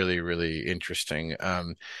 That's really, really interesting.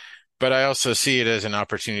 But I also see it as an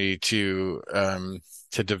opportunity to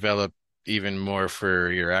develop even more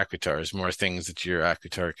for your Akutars, more things that your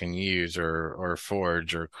Akutar can use or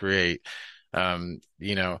forge or create.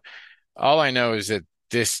 All I know is that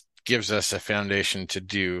this gives us a foundation to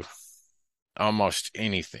do almost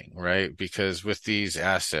anything, right? Because with these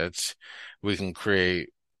assets, we can create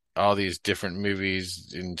all these different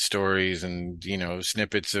movies and stories and,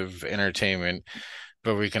 snippets of entertainment,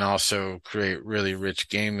 but we can also create really rich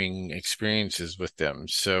gaming experiences with them.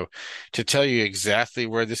 So to tell you exactly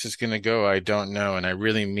where this is going to go, I don't know. And I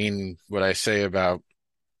really mean what I say about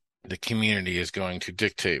the community is going to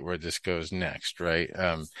dictate where this goes next, right?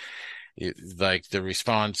 Like the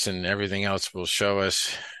response and everything else will show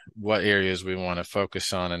us what areas we want to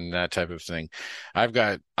focus on and that type of thing. I've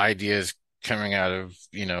got ideas coming out of,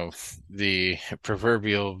 the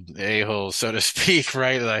proverbial a-hole, so to speak,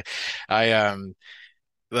 right? Like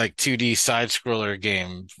like 2D side scroller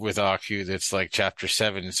game with Aku that's like chapter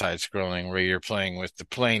 7 side scrolling where you're playing with the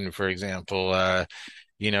plane, for example,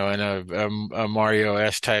 in a Mario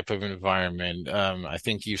S type of environment. I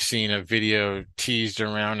think you've seen a video teased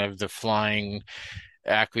around of the flying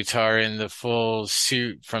Aquitar in the full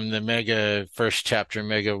suit from the Mega first chapter,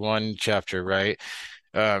 Mega 1 chapter, right?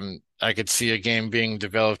 I could see a game being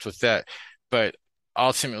developed with that, but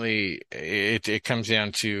ultimately it comes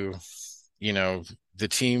down to, you know, the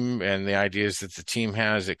team and the ideas that the team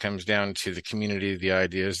has. It comes down to the community, the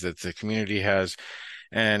ideas that the community has,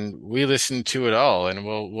 and we listen to it all, and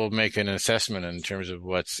we'll make an assessment in terms of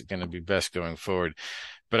what's going to be best going forward.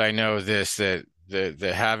 But I know this that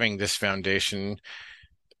the having this foundation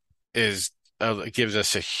is gives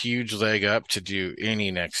us a huge leg up to do any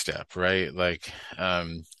next step, right? Like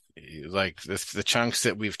the chunks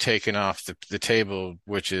that we've taken off the table,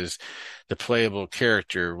 which is the playable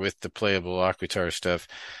character with the playable Aquitar stuff.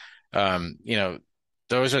 You know,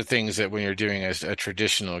 those are things that when you're doing a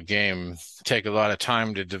traditional game, take a lot of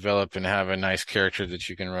time to develop and have a nice character that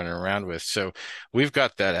you can run around with. So we've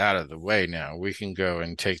got that out of the way now. We can go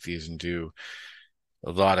and take these and do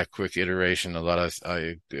a lot of quick iteration, a lot of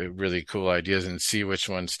really cool ideas, and see which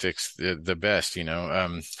one sticks the best, you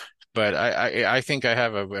know. But I think I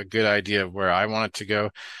have a good idea of where I want it to go,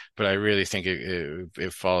 but I really think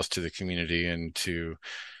it falls to the community and to,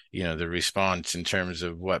 you know, the response in terms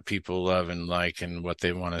of what people love and like and what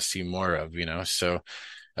they want to see more of, you know.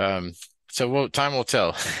 Um, time will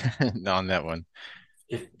tell on that one.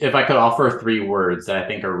 If I could offer 3 words that I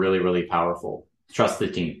think are really, really powerful, trust the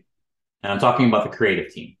team. And I'm talking about the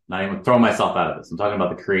creative team. Not even throw myself out of this. I'm talking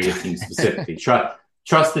about the creative team specifically.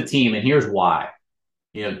 Trust the team, and here's why.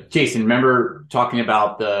 You know, Jason, remember talking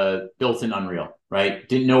about the built-in Unreal, right?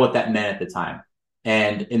 Didn't know what that meant at the time.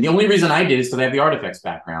 And the only reason I did is because I have the artifacts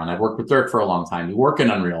background. I've worked with Dirk for a long time. You work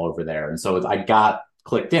in Unreal over there. And so I got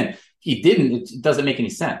clicked in. He didn't. It doesn't make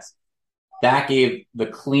any sense. That gave the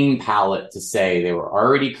clean palette to say they were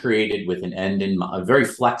already created with an end in mind, a very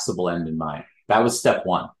flexible end in mind. That was step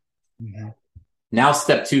 1. Mm-hmm. Now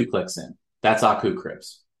step 2 clicks in. That's Aku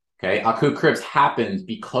Cribs. Okay. Aku Cribs happened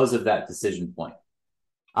because of that decision point.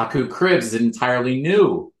 Aku Cribs is an entirely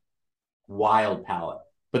new wild palette.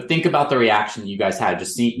 But think about the reaction you guys had,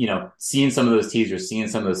 just seeing some of those teasers, seeing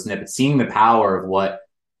some of those snippets, seeing the power of what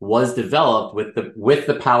was developed with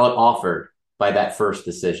the palette offered by that first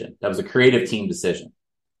decision. That was a creative team decision.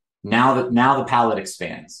 Now the palette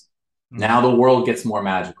expands. Mm-hmm. Now the world gets more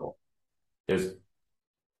magical. There's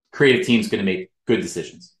creative team's going to make good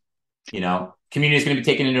decisions. You know, community is going to be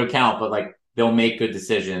taken into account, but like they'll make good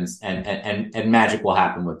decisions, and magic will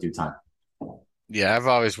happen with due time. Yeah, I've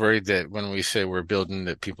always worried that when we say we're building,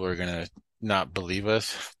 that people are going to not believe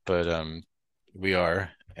us, but we are,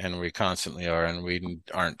 and we constantly are, and we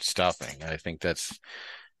aren't stopping. I think that's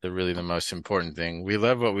really the most important thing. We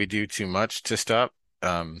love what we do too much to stop.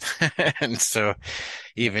 And so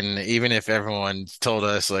even if everyone told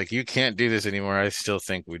us like you can't do this anymore, I still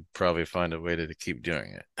think we'd probably find a way to keep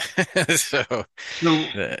doing it. So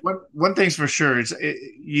one thing's for sure is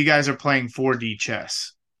you guys are playing 4D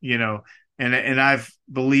chess, you know, and I've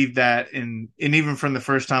believed that, and even from the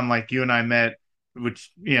first time like you and I met,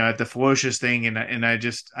 which, you know, at the Ferocious thing, and I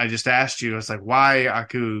just asked you, I was like, why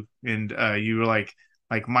Aku? And you were like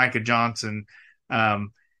Micah Johnson.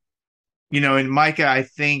 You know, and Micah, I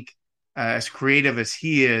think, as creative as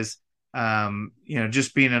he is, you know,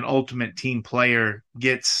 just being an ultimate team player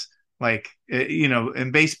gets like, you know,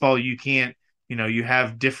 in baseball, you can't, you know, you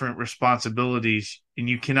have different responsibilities, and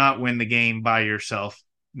you cannot win the game by yourself,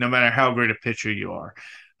 no matter how great a pitcher you are,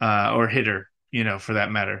 or hitter, you know, for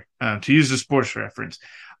that matter, to use a sports reference.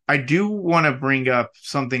 I do want to bring up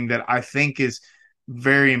something that I think is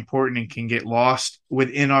very important and can get lost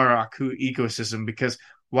within our Aku ecosystem, because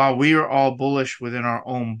while we are all bullish within our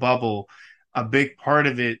own bubble, a big part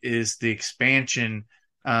of it is the expansion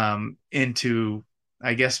into,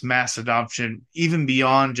 I guess, mass adoption, even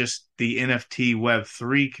beyond just the NFT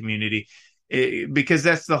Web3 community, because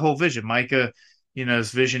that's the whole vision. Micah, you know,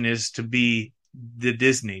 his vision is to be the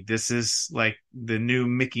Disney. This is like the new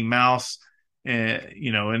Mickey Mouse,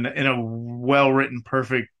 you know, in a well-written,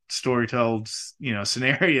 perfect storytold, you know,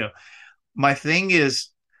 scenario. My thing is,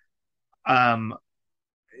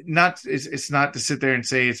 it's not to sit there and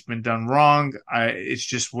say it's been done wrong. It's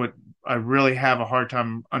just what I really have a hard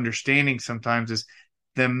time understanding sometimes is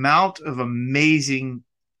the amount of amazing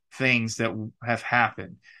things that have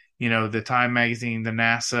happened. You know, the Time Magazine, the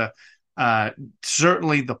NASA,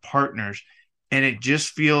 certainly the partners. and it just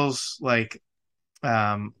feels like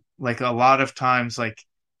a lot of times like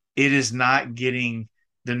it is not getting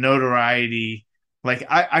the notoriety. Like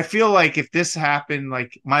I feel like if this happened,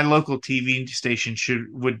 like my local TV station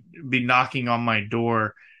would be knocking on my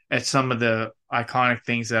door at some of the iconic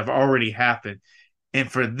things that have already happened.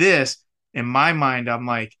 And for this, in my mind, I'm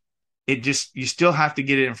like, it just, you still have to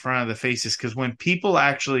get it in front of the faces, because when people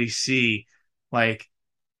actually see like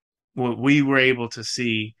what we were able to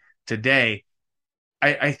see today,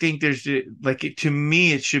 I think there's like, to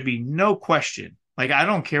me, it should be no question. Like, I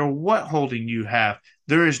don't care what holding you have.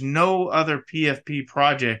 There is no other PFP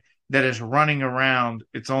project that is running around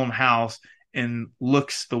its own house and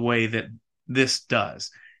looks the way that this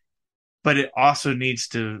does. But it also needs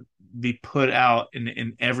to be put out,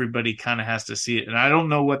 and everybody kind of has to see it. And I don't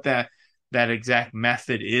know what that exact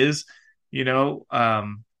method is, you know,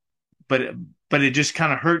 but but it just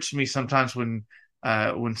kind of hurts me sometimes when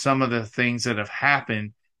some of the things that have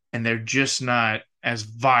happened and they're just not as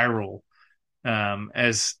viral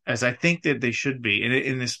as I think that they should be,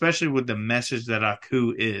 and especially with the message that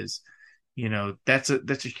Aku is, you know, that's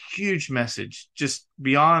a huge message just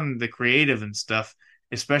beyond the creative and stuff,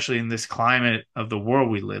 especially in this climate of the world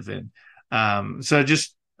we live in. So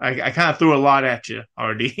just I kind of threw a lot at you,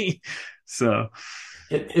 RD. So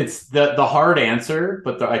It's the hard answer,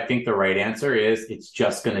 but I think the right answer is it's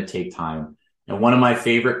just going to take time. And one of my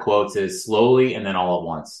favorite quotes is slowly and then all at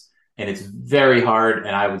once. And it's very hard,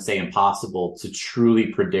 and I would say impossible, to truly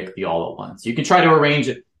predict the all at once. You can try to arrange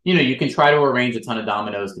it. You know, you can try to arrange a ton of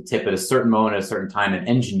dominoes to tip at a certain moment at a certain time and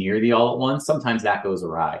engineer the all at once. Sometimes that goes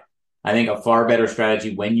awry. I think a far better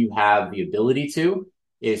strategy, when you have the ability to,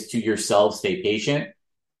 is to yourself stay patient.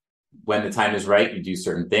 When the time is right, you do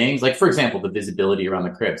certain things. Like, for example, the visibility around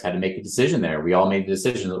the cribs, had to make a decision there. We all made the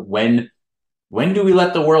decision that when do we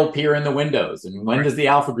let the world peer in the windows, and when does the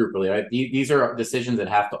alpha group really, right? These are decisions that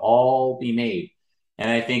have to all be made. And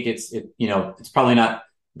I think it's probably not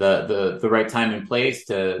the right time and place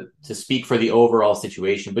to speak for the overall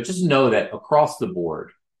situation, but just know that across the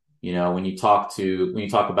board, you know, when you talk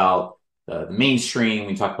about the mainstream,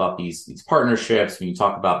 when you talk about these partnerships, when you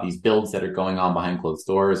talk about these builds that are going on behind closed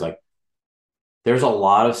doors, like, there's a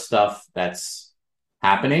lot of stuff that's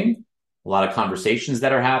happening, a lot of conversations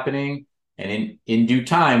that are happening. And in due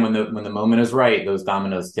time, when the moment is right, those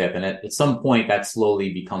dominoes tip. And at some point that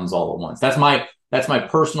slowly becomes all at once. That's my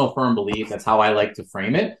personal firm belief. That's how I like to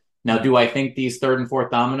frame it. Now, do I think these third and fourth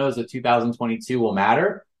dominoes of 2022 will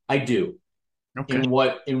matter? I do. okay.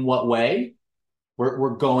 In what way?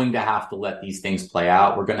 We're going to have to let these things play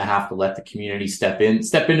out. We're going to have to let the community step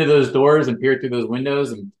into those doors and peer through those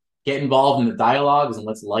windows and get involved in the dialogues, and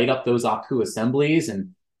let's light up those Aku assemblies,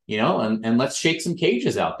 and and let's shake some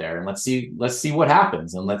cages out there, and let's see what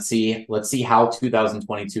happens, and let's see how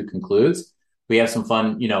 2022 concludes. We have some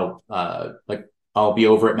fun, like, I'll be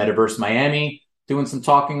over at Metaverse Miami doing some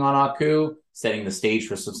talking on Aku, setting the stage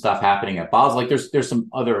for some stuff happening at Basel. Like, there's some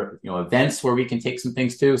other events where we can take some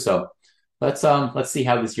things too. So let's see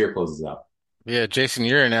how this year closes out. Yeah, Jason,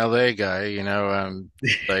 you're an LA guy,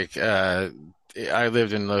 like I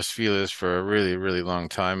lived in Los Feliz for a really, really long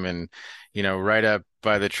time, and right up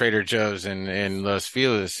by the Trader Joe's in Los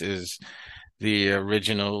Feliz is the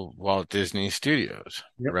original Walt Disney Studios,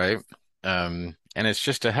 Yep. right? And it's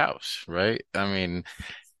just a house, right? I mean,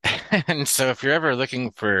 and so if you're ever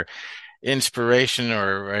looking for inspiration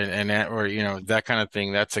or that kind of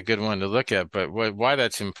thing, that's a good one to look at. But why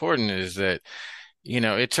that's important is that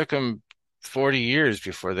it took them 40 years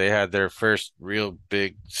before they had their first real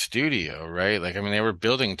big studio, right? Like, I mean, they were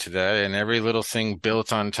building to that, and every little thing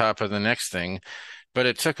built on top of the next thing, but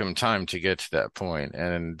it took them time to get to that point.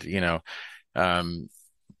 And,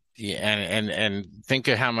 yeah, and think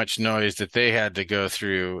of how much noise that they had to go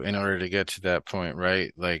through in order to get to that point,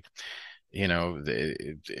 right? Like,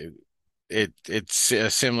 it's a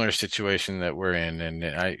similar situation that we're in,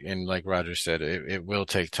 and like Roger said, it will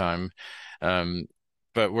take time.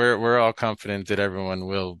 But we're all confident that everyone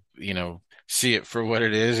will, see it for what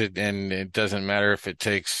it is, and it doesn't matter if it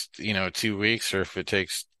takes, 2 weeks or if it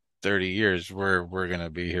takes 30 years, we're going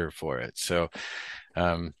to be here for it. So,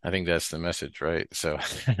 I think that's the message, right? So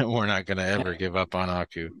we're not going to ever give up on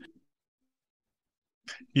Aku.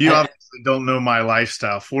 You obviously don't know my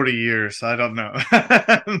lifestyle. 40 years, I don't know.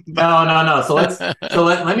 No. So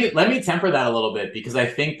let me temper that a little bit, because I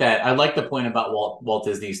think that I like the point about Walt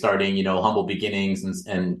Disney starting, humble beginnings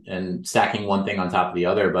and stacking one thing on top of the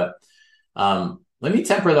other. But let me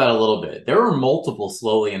temper that a little bit. There are multiple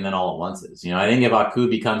slowly and then all at onces. I think if Aku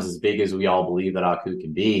becomes as big as we all believe that Aku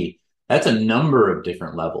can be, that's a number of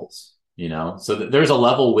different levels. So there's a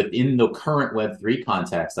level within the current Web3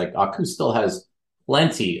 context. Like Aku still has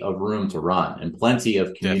plenty of room to run and plenty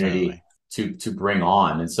of community Definitely. to bring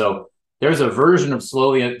on. And so there's a version of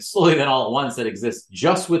slowly then all at once that exists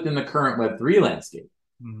just within the current Web3 landscape.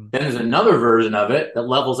 Mm-hmm. Then there's another version of it that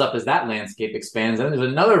levels up as that landscape expands. And there's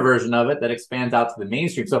another version of it that expands out to the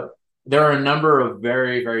mainstream. So there are a number of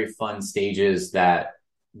very, very fun stages that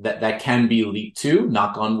can be leaped to,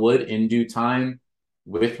 knock on wood, in due time,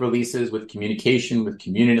 with releases, with communication, with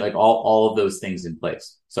community, like all of those things in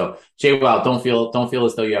place. So JWoww, don't feel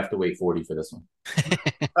as though you have to wait 40 for this one.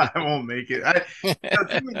 I won't make it.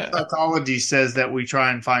 Human psychology says that we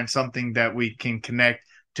try and find something that we can connect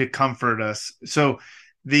to comfort us. So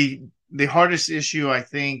the hardest issue I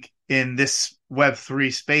think in this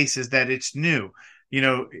Web3 space is that it's new.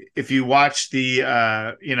 If you watch the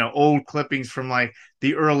old clippings from like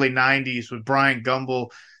the early 90s with Brian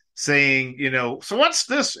Gumble saying, so what's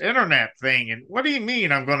this internet thing? And what do you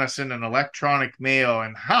mean I'm going to send an electronic mail?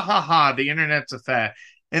 And ha ha ha, the internet's a fad.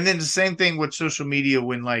 And then the same thing with social media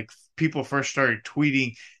when like people first started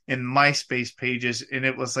tweeting in MySpace pages, and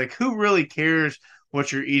it was like, who really cares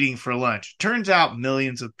what you're eating for lunch? Turns out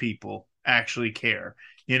millions of people actually care,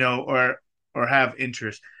 or have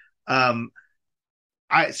interest. So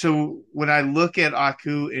when I look at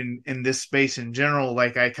Aku in this space in general,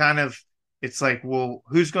 like it's like, well,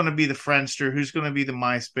 who's going to be the Friendster? Who's going to be the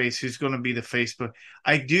MySpace? Who's going to be the Facebook?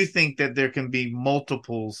 I do think that there can be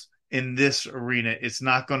multiples in this arena. It's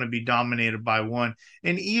not going to be dominated by one.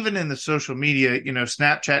 And even in the social media,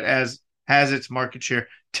 Snapchat has its market share.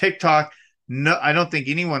 TikTok, no, I don't think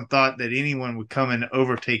anyone thought that anyone would come and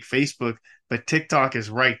overtake Facebook, but TikTok is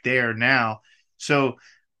right there now. So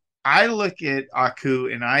I look at Aku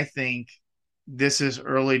and I think this is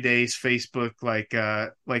early days Facebook, like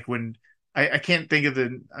when I can't think of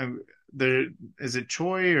the is it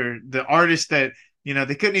Choi or the artist that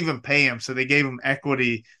they couldn't even pay him, so they gave him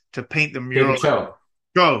equity to paint the mural. David Cho.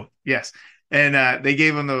 Go, yes, and they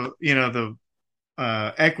gave him the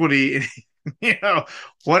equity.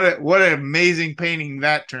 What an amazing painting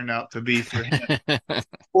that turned out to be for him.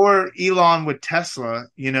 Or Elon with Tesla,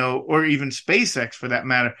 or even SpaceX for that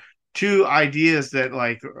matter. Two ideas that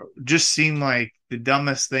like just seem like the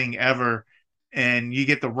dumbest thing ever, and you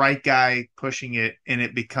get the right guy pushing it and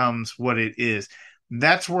it becomes what it is.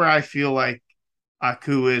 That's where I feel like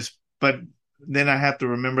Aku is, but then I have to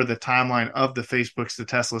remember the timeline of the Facebooks, the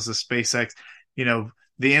Teslas, the SpaceX.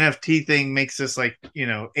 The NFT thing makes us like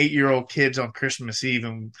 8-year-old kids on Christmas Eve,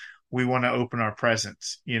 and we want to open our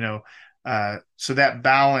presents. So that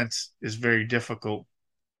balance is very difficult.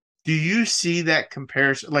 Do you see that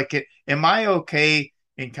comparison? Like, am I okay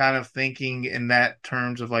in kind of thinking in that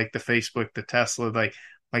terms of like the Facebook, the Tesla,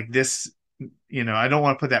 like this? I don't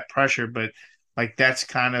want to put that pressure, but like that's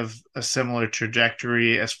kind of a similar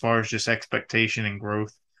trajectory as far as just expectation and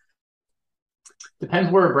growth.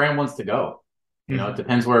 Depends where a brand wants to go. Mm-hmm. It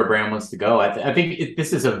depends where a brand wants to go. I think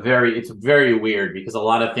this is it's very weird because a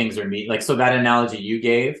lot of things are neat. Like, so that analogy you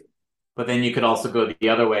gave, but then you could also go the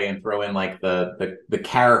other way and throw in like the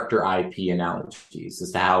character IP analogies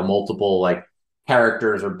as to how multiple like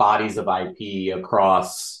characters or bodies of IP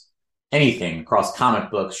across anything, across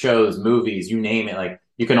comic books, shows, movies, you name it. Like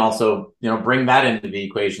you can also, bring that into the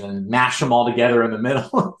equation and mash them all together in the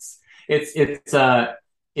middle. it's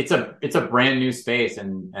a brand new space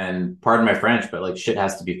and pardon my French, but like shit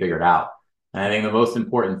has to be figured out. And I think the most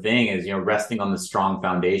important thing is, resting on the strong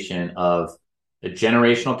foundation of a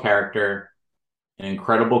generational character, an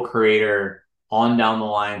incredible creator on down the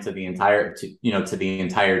line to the entire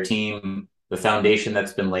team, the foundation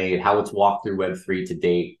that's been laid, how it's walked through Web3 to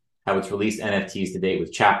date, how it's released NFTs to date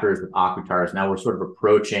with chapters, with Akutars. Now we're sort of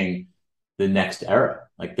approaching the next era,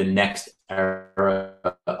 like the next era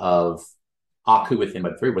of Aku within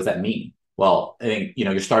Web3. What does that mean? Well, I think,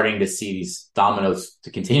 you're starting to see these dominoes,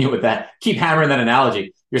 to continue with that, keep hammering that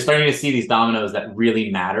analogy. You're starting to see these dominoes that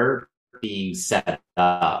really matter being set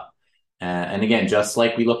up. And again, just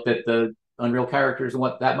like we looked at the Unreal characters and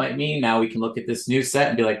what that might mean, now we can look at this new set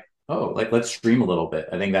and be like, oh, like let's stream a little bit.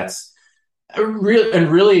 I think that's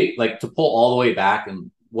really like to pull all the way back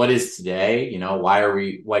and what is today, why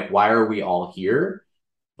are we all here?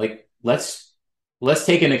 Like, let's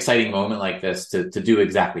take an exciting moment like this to do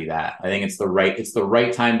exactly that. I think it's the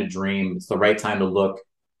right time to dream. It's the right time to look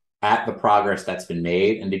at the progress that's been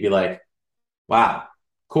made and to be like, wow,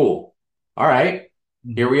 cool. All right,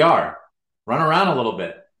 here we are. Run around a little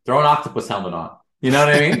bit. Throw an octopus helmet on. You know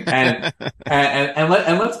what I mean?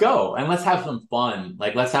 And let's go and let's have some fun.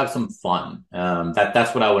 Like, let's have some fun.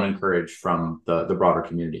 That's what I would encourage from the broader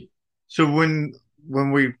community. So when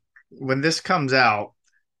this comes out,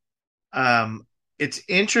 um, it's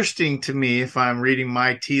interesting to me, if I'm reading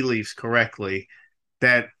my tea leaves correctly,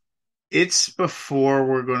 that it's before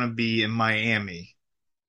we're going to be in Miami.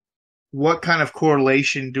 What kind of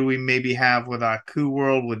correlation do we maybe have with Aku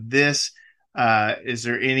World with this? Is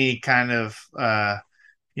there any kind of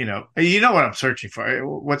you know what I'm searching for?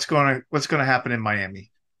 What's going to happen in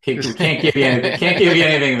Miami? We can't give you anything. Can't give you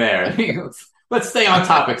anything there. Let's stay on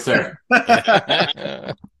topic, sir.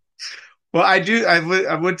 Well,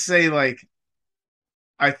 I would say like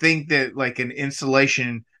I think that like an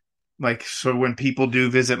installation like so when people do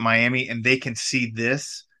visit Miami and they can see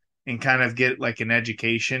this and kind of get like an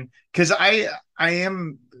education because I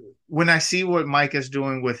am when I see what Mike is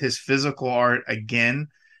doing with his physical art again,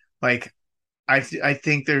 like I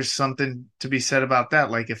think there's something to be said about that.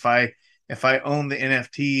 Like if I own the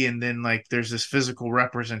NFT and then like there's this physical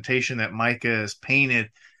representation that Micah has painted,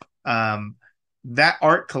 um, that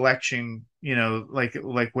art collection, like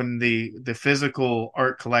when the physical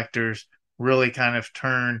art collectors really kind of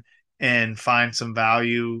turn and find some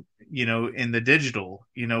value, in the digital,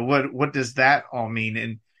 what does that all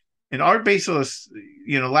mean? And art baseless,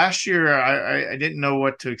 last year I didn't know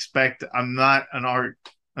what to expect. I'm not an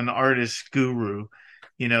artist guru,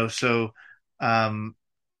 so um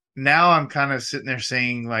now I'm kind of sitting there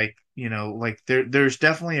saying like, like there's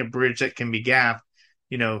definitely a bridge that can be gapped,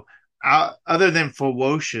 you know, other than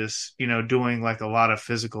Fewocious, doing like a lot of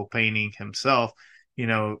physical painting himself,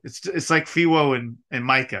 it's like Fiwo and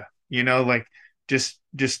Micah, like just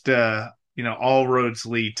all roads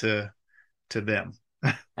lead to them.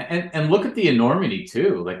 And look at the enormity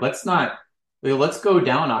too. Like let's go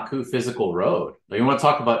down Aku physical road. Like you want to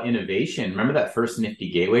talk about innovation. Remember that first Nifty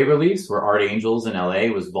Gateway release where Art Angels in LA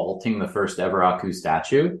was vaulting the first ever Aku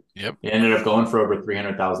statue? Yep. It ended up going for over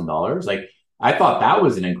 $300,000. Like I thought that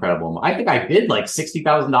was an incredible. I think I bid like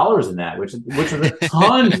 $60,000 in that, which was a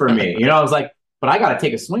ton for me. I was like, but I got to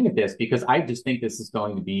take a swing at this because I just think this is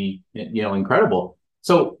going to be incredible.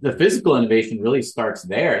 So the physical innovation really starts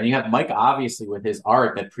there. And you have Mike obviously with his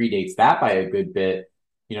art that predates that by a good bit,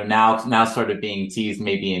 now started being teased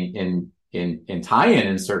maybe in tie-in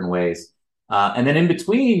in certain ways. And then in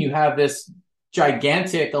between you have this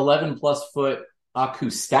gigantic 11 plus foot Aku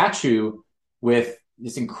statue with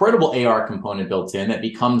this incredible AR component built in that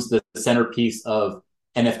becomes the centerpiece of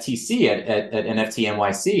NFTC at NFT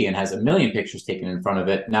NYC and has a million pictures taken in front of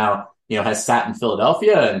it. Now, has sat in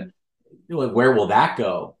Philadelphia and where will that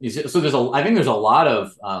go? So I think there's a lot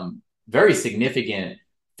of very significant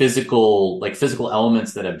physical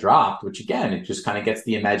elements that have dropped, which again, it just kind of gets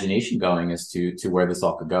the imagination going as to where this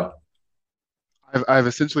all could go. I've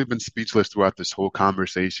essentially been speechless throughout this whole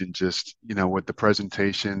conversation, just, with the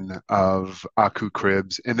presentation of Aku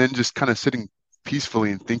Cribs, and then just kind of sitting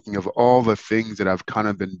peacefully and thinking of all the things that have kind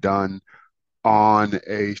of been done on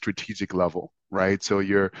a strategic level, right? So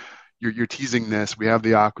you're teasing this. We have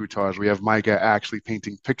the Akutars. We have Micah actually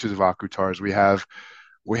painting pictures of Akutars. We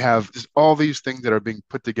have just all these things that are being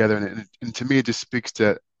put together, and to me, it just speaks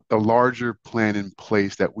to the larger plan in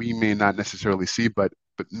place that we may not necessarily see, but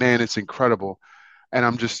man, it's incredible. And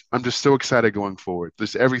I'm just so excited going forward.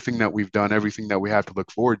 Just everything that we've done, everything that we have to look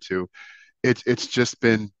forward to. It's just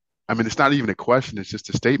been, I mean, it's not even a question, it's just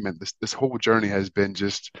a statement. This whole journey has been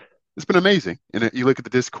just it's been amazing. And you look at the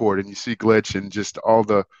Discord and you see Glitch and just all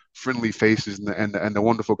the friendly faces and the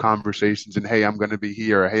wonderful conversations and hey, I'm going to be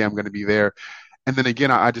here, or hey, I'm going to be there. And then again,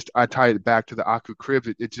 I tie it back to the Aku Cribs.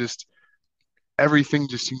 It just everything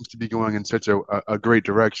just seems to be going in such a great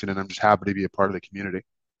direction, and I'm just happy to be a part of the community.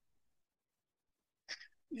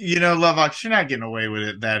 Loveox, you're not getting away with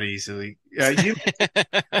it that easily. You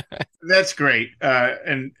That's great,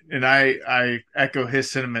 and I echo his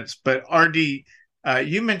sentiments. But RD,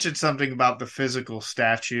 you mentioned something about the physical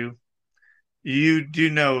statue. You do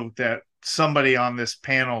know that somebody on this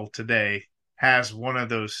panel today has one of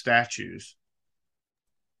those statues.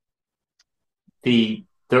 The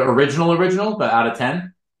original, but out of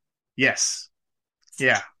 10, Yes.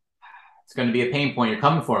 Yeah. it's going to be a pain point. You're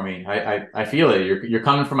coming for me. I feel it. You're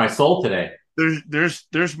coming for my soul today.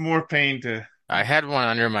 There's more pain to. I had one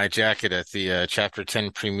under my jacket at the Chapter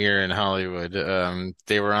 10 premiere in Hollywood.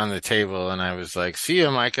 They were on the table, and I was like, "See ya,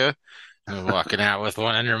 Micah." And walking out with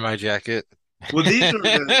one under my jacket. Well, these are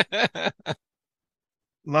the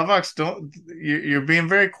Loveox. Don't you're being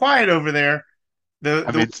very quiet over there.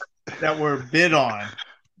 I The mean, that were bid on,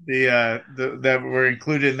 the that were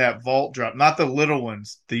included in that vault drop, not the little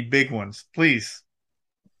ones, the big ones, please.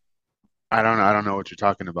 I don't know what you're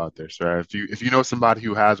talking about there, sir. If you know somebody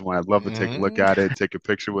who has one, I'd love to take a look Mhm. at it, take a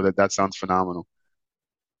picture with it. That sounds phenomenal.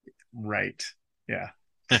 Right. Yeah.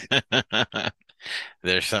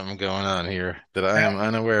 There's something going on here that I am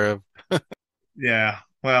unaware of. Yeah.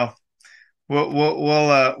 Well,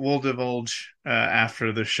 we'll divulge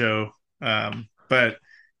after the show. But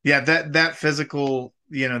yeah, that physical,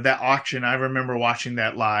 that auction. I remember watching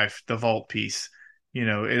that live. The vault piece. It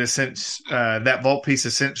has since that vault piece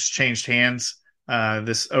has since changed hands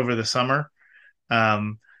this over the summer.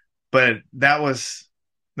 Um, but that was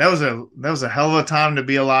a hell of a time to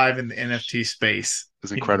be alive in the NFT space. It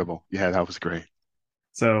was incredible. Yeah, that was great.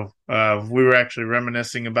 So we were actually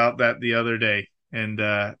reminiscing about that the other day, and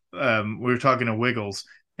we were talking to Wiggles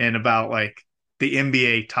and about like the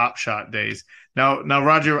NBA Top Shot days. Now,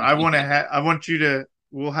 Roger, I want you to.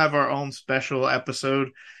 We'll have our own special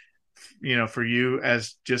episode, for you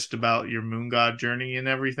as just about your Moon God journey and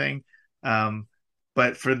everything. Um,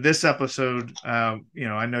 but for this episode, I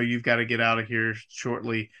know you've got to get out of here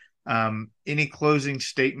shortly. Any closing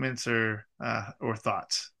statements or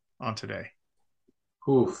thoughts on today?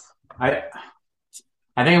 Oof. I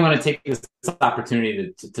think I'm going to take this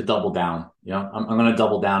opportunity to double down. I'm going to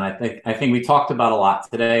double down. I think we talked about a lot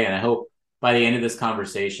today, and I hope by the end of this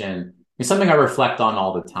conversation, it's something I reflect on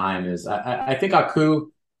all the time. Is I think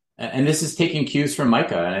Aku, and this is taking cues from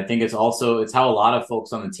Micah, and I think it's how a lot of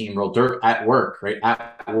folks on the team roll. Dirk at work, right?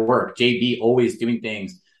 At work, JB always doing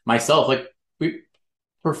things. Myself, like we,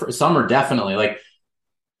 for summer, definitely like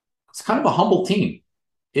it's kind of a humble team.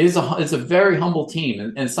 It's a very humble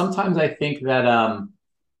team, and sometimes I think that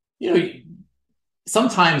you know,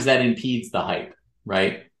 sometimes that impedes the hype,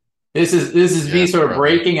 right? This is me Yeah, sort of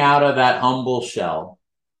probably. breaking out of that humble shell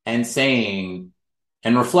and saying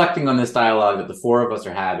and reflecting on this dialogue that the four of us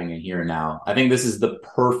are having in here and now. I think this is the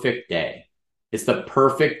perfect day. It's the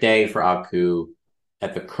perfect day for Aku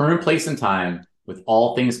at the current place and time, with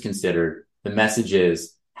all things considered. The message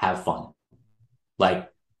is have fun. Like,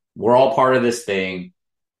 we're all part of this thing.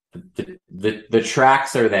 The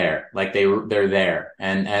tracks are there, like they're there,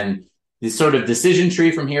 and this sort of decision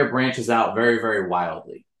tree from here branches out very, very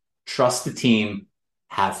wildly. Trust the team,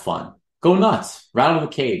 have fun, go nuts, rattle the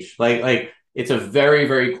cage. Like it's a very,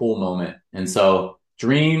 very cool moment. And so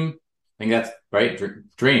dream. I think that's right.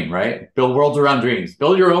 Dream, right? Build worlds around dreams.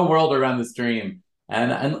 Build your own world around this dream,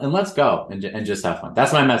 and let's go and just have fun.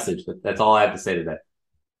 That's my message. That's all I have to say today.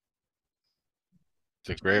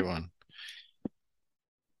 It's a great one.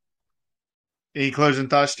 Any closing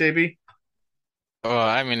thoughts, JB? Oh,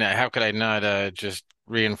 I mean, how could I not just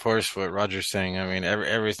reinforce what Roger's saying? I mean,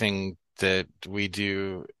 everything that we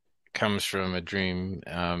do comes from a dream.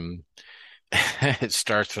 It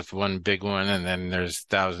starts with one big one, and then there's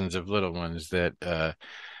thousands of little ones that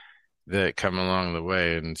come along the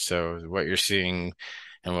way. And so, what you're seeing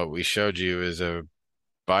and what we showed you is a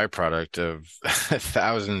byproduct of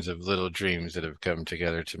thousands of little dreams that have come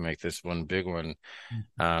together to make this one big one.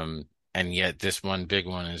 Um, and yet this one big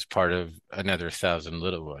one is part of another thousand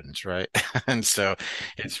little ones, right? And so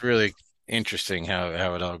it's really interesting how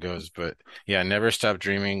it all goes. But yeah, never stop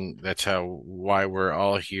dreaming. That's why we're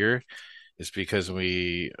all here, is because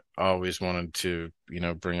we always wanted to,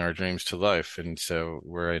 bring our dreams to life. And so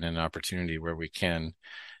we're in an opportunity where we can.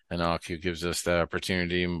 And Aku gives us that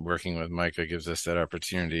opportunity. Working with Micah gives us that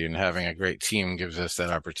opportunity. And having a great team gives us that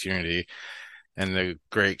opportunity. And the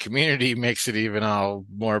great community makes it even all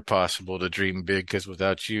more possible to dream big, because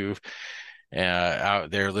without you out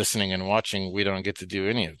there listening and watching, we don't get to do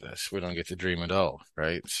any of this. We don't get to dream at all,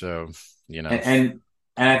 right? So, And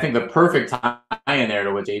I think the perfect tie in there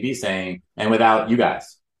to what JB's saying, and without you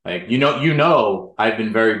guys, like I've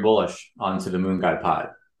been very bullish onto the Moon Guy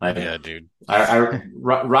Pod. Like, yeah, dude. I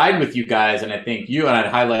ride with you guys, and I think and I'd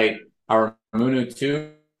highlight our Munu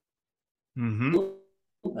too,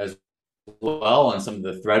 as well, and some of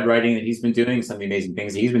the thread writing that he's been doing, some of the amazing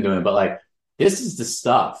things that he's been doing. But like, this is the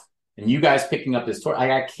stuff, and you guys picking up this tour,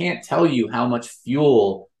 I can't tell you how much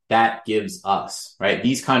fuel that gives us, right?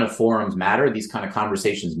 These kind of forums matter. These kind of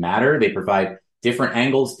conversations matter. They provide different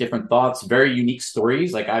angles, different thoughts, very unique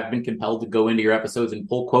stories. Like, I've been compelled to go into your episodes and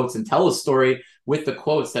pull quotes and tell a story with the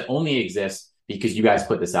quotes that only exist because you guys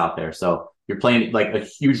put this out there. So you're playing like a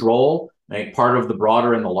huge role, like part of the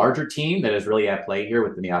broader and the larger team that is really at play here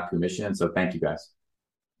within the Aku mission. And so thank you guys.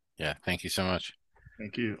 Yeah, thank you so much.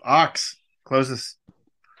 Thank you. Ox, close this.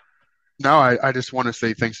 No, I just want to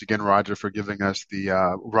say thanks again, Roger, for giving us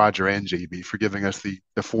Roger and JB for giving us the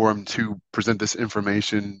forum to present this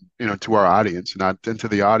information, to our audience. And to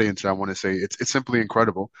the audience, I want to say it's simply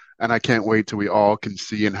incredible, and I can't wait till we all can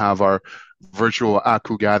see and have our virtual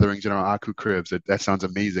Aku gatherings in our Aku cribs. That sounds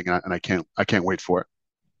amazing, and I can't wait for it.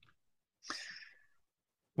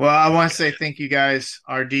 Well, I want to say thank you guys,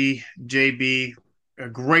 RD, JB. A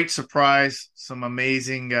great surprise, some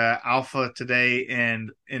amazing alpha today, and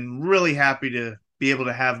really happy to be able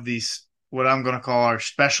to have these, what I'm going to call our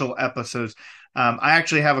special episodes. I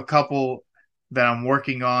actually have a couple that I'm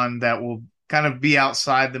working on that will kind of be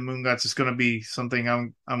outside the Moon Gods. It's going to be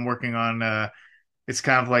something I'm working on. It's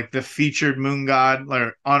kind of like the featured Moon God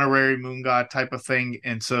or honorary Moon God type of thing.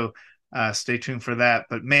 And so stay tuned for that.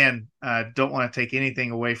 But man, don't want to take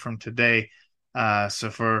anything away from today.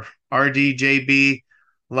 So for RD, JB,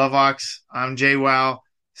 Lovox, I'm JWoww.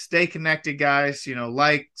 Stay connected, guys.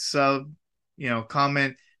 Like, sub,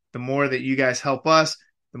 comment. The more that you guys help us,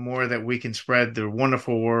 the more that we can spread the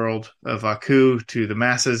wonderful world of Aku to the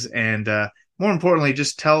masses. And more importantly,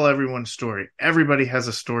 just tell everyone's story. Everybody has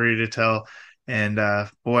a story to tell. And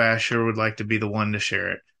boy, I sure would like to be the one to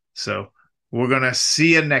share it. So we're going to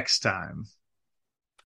see you next time.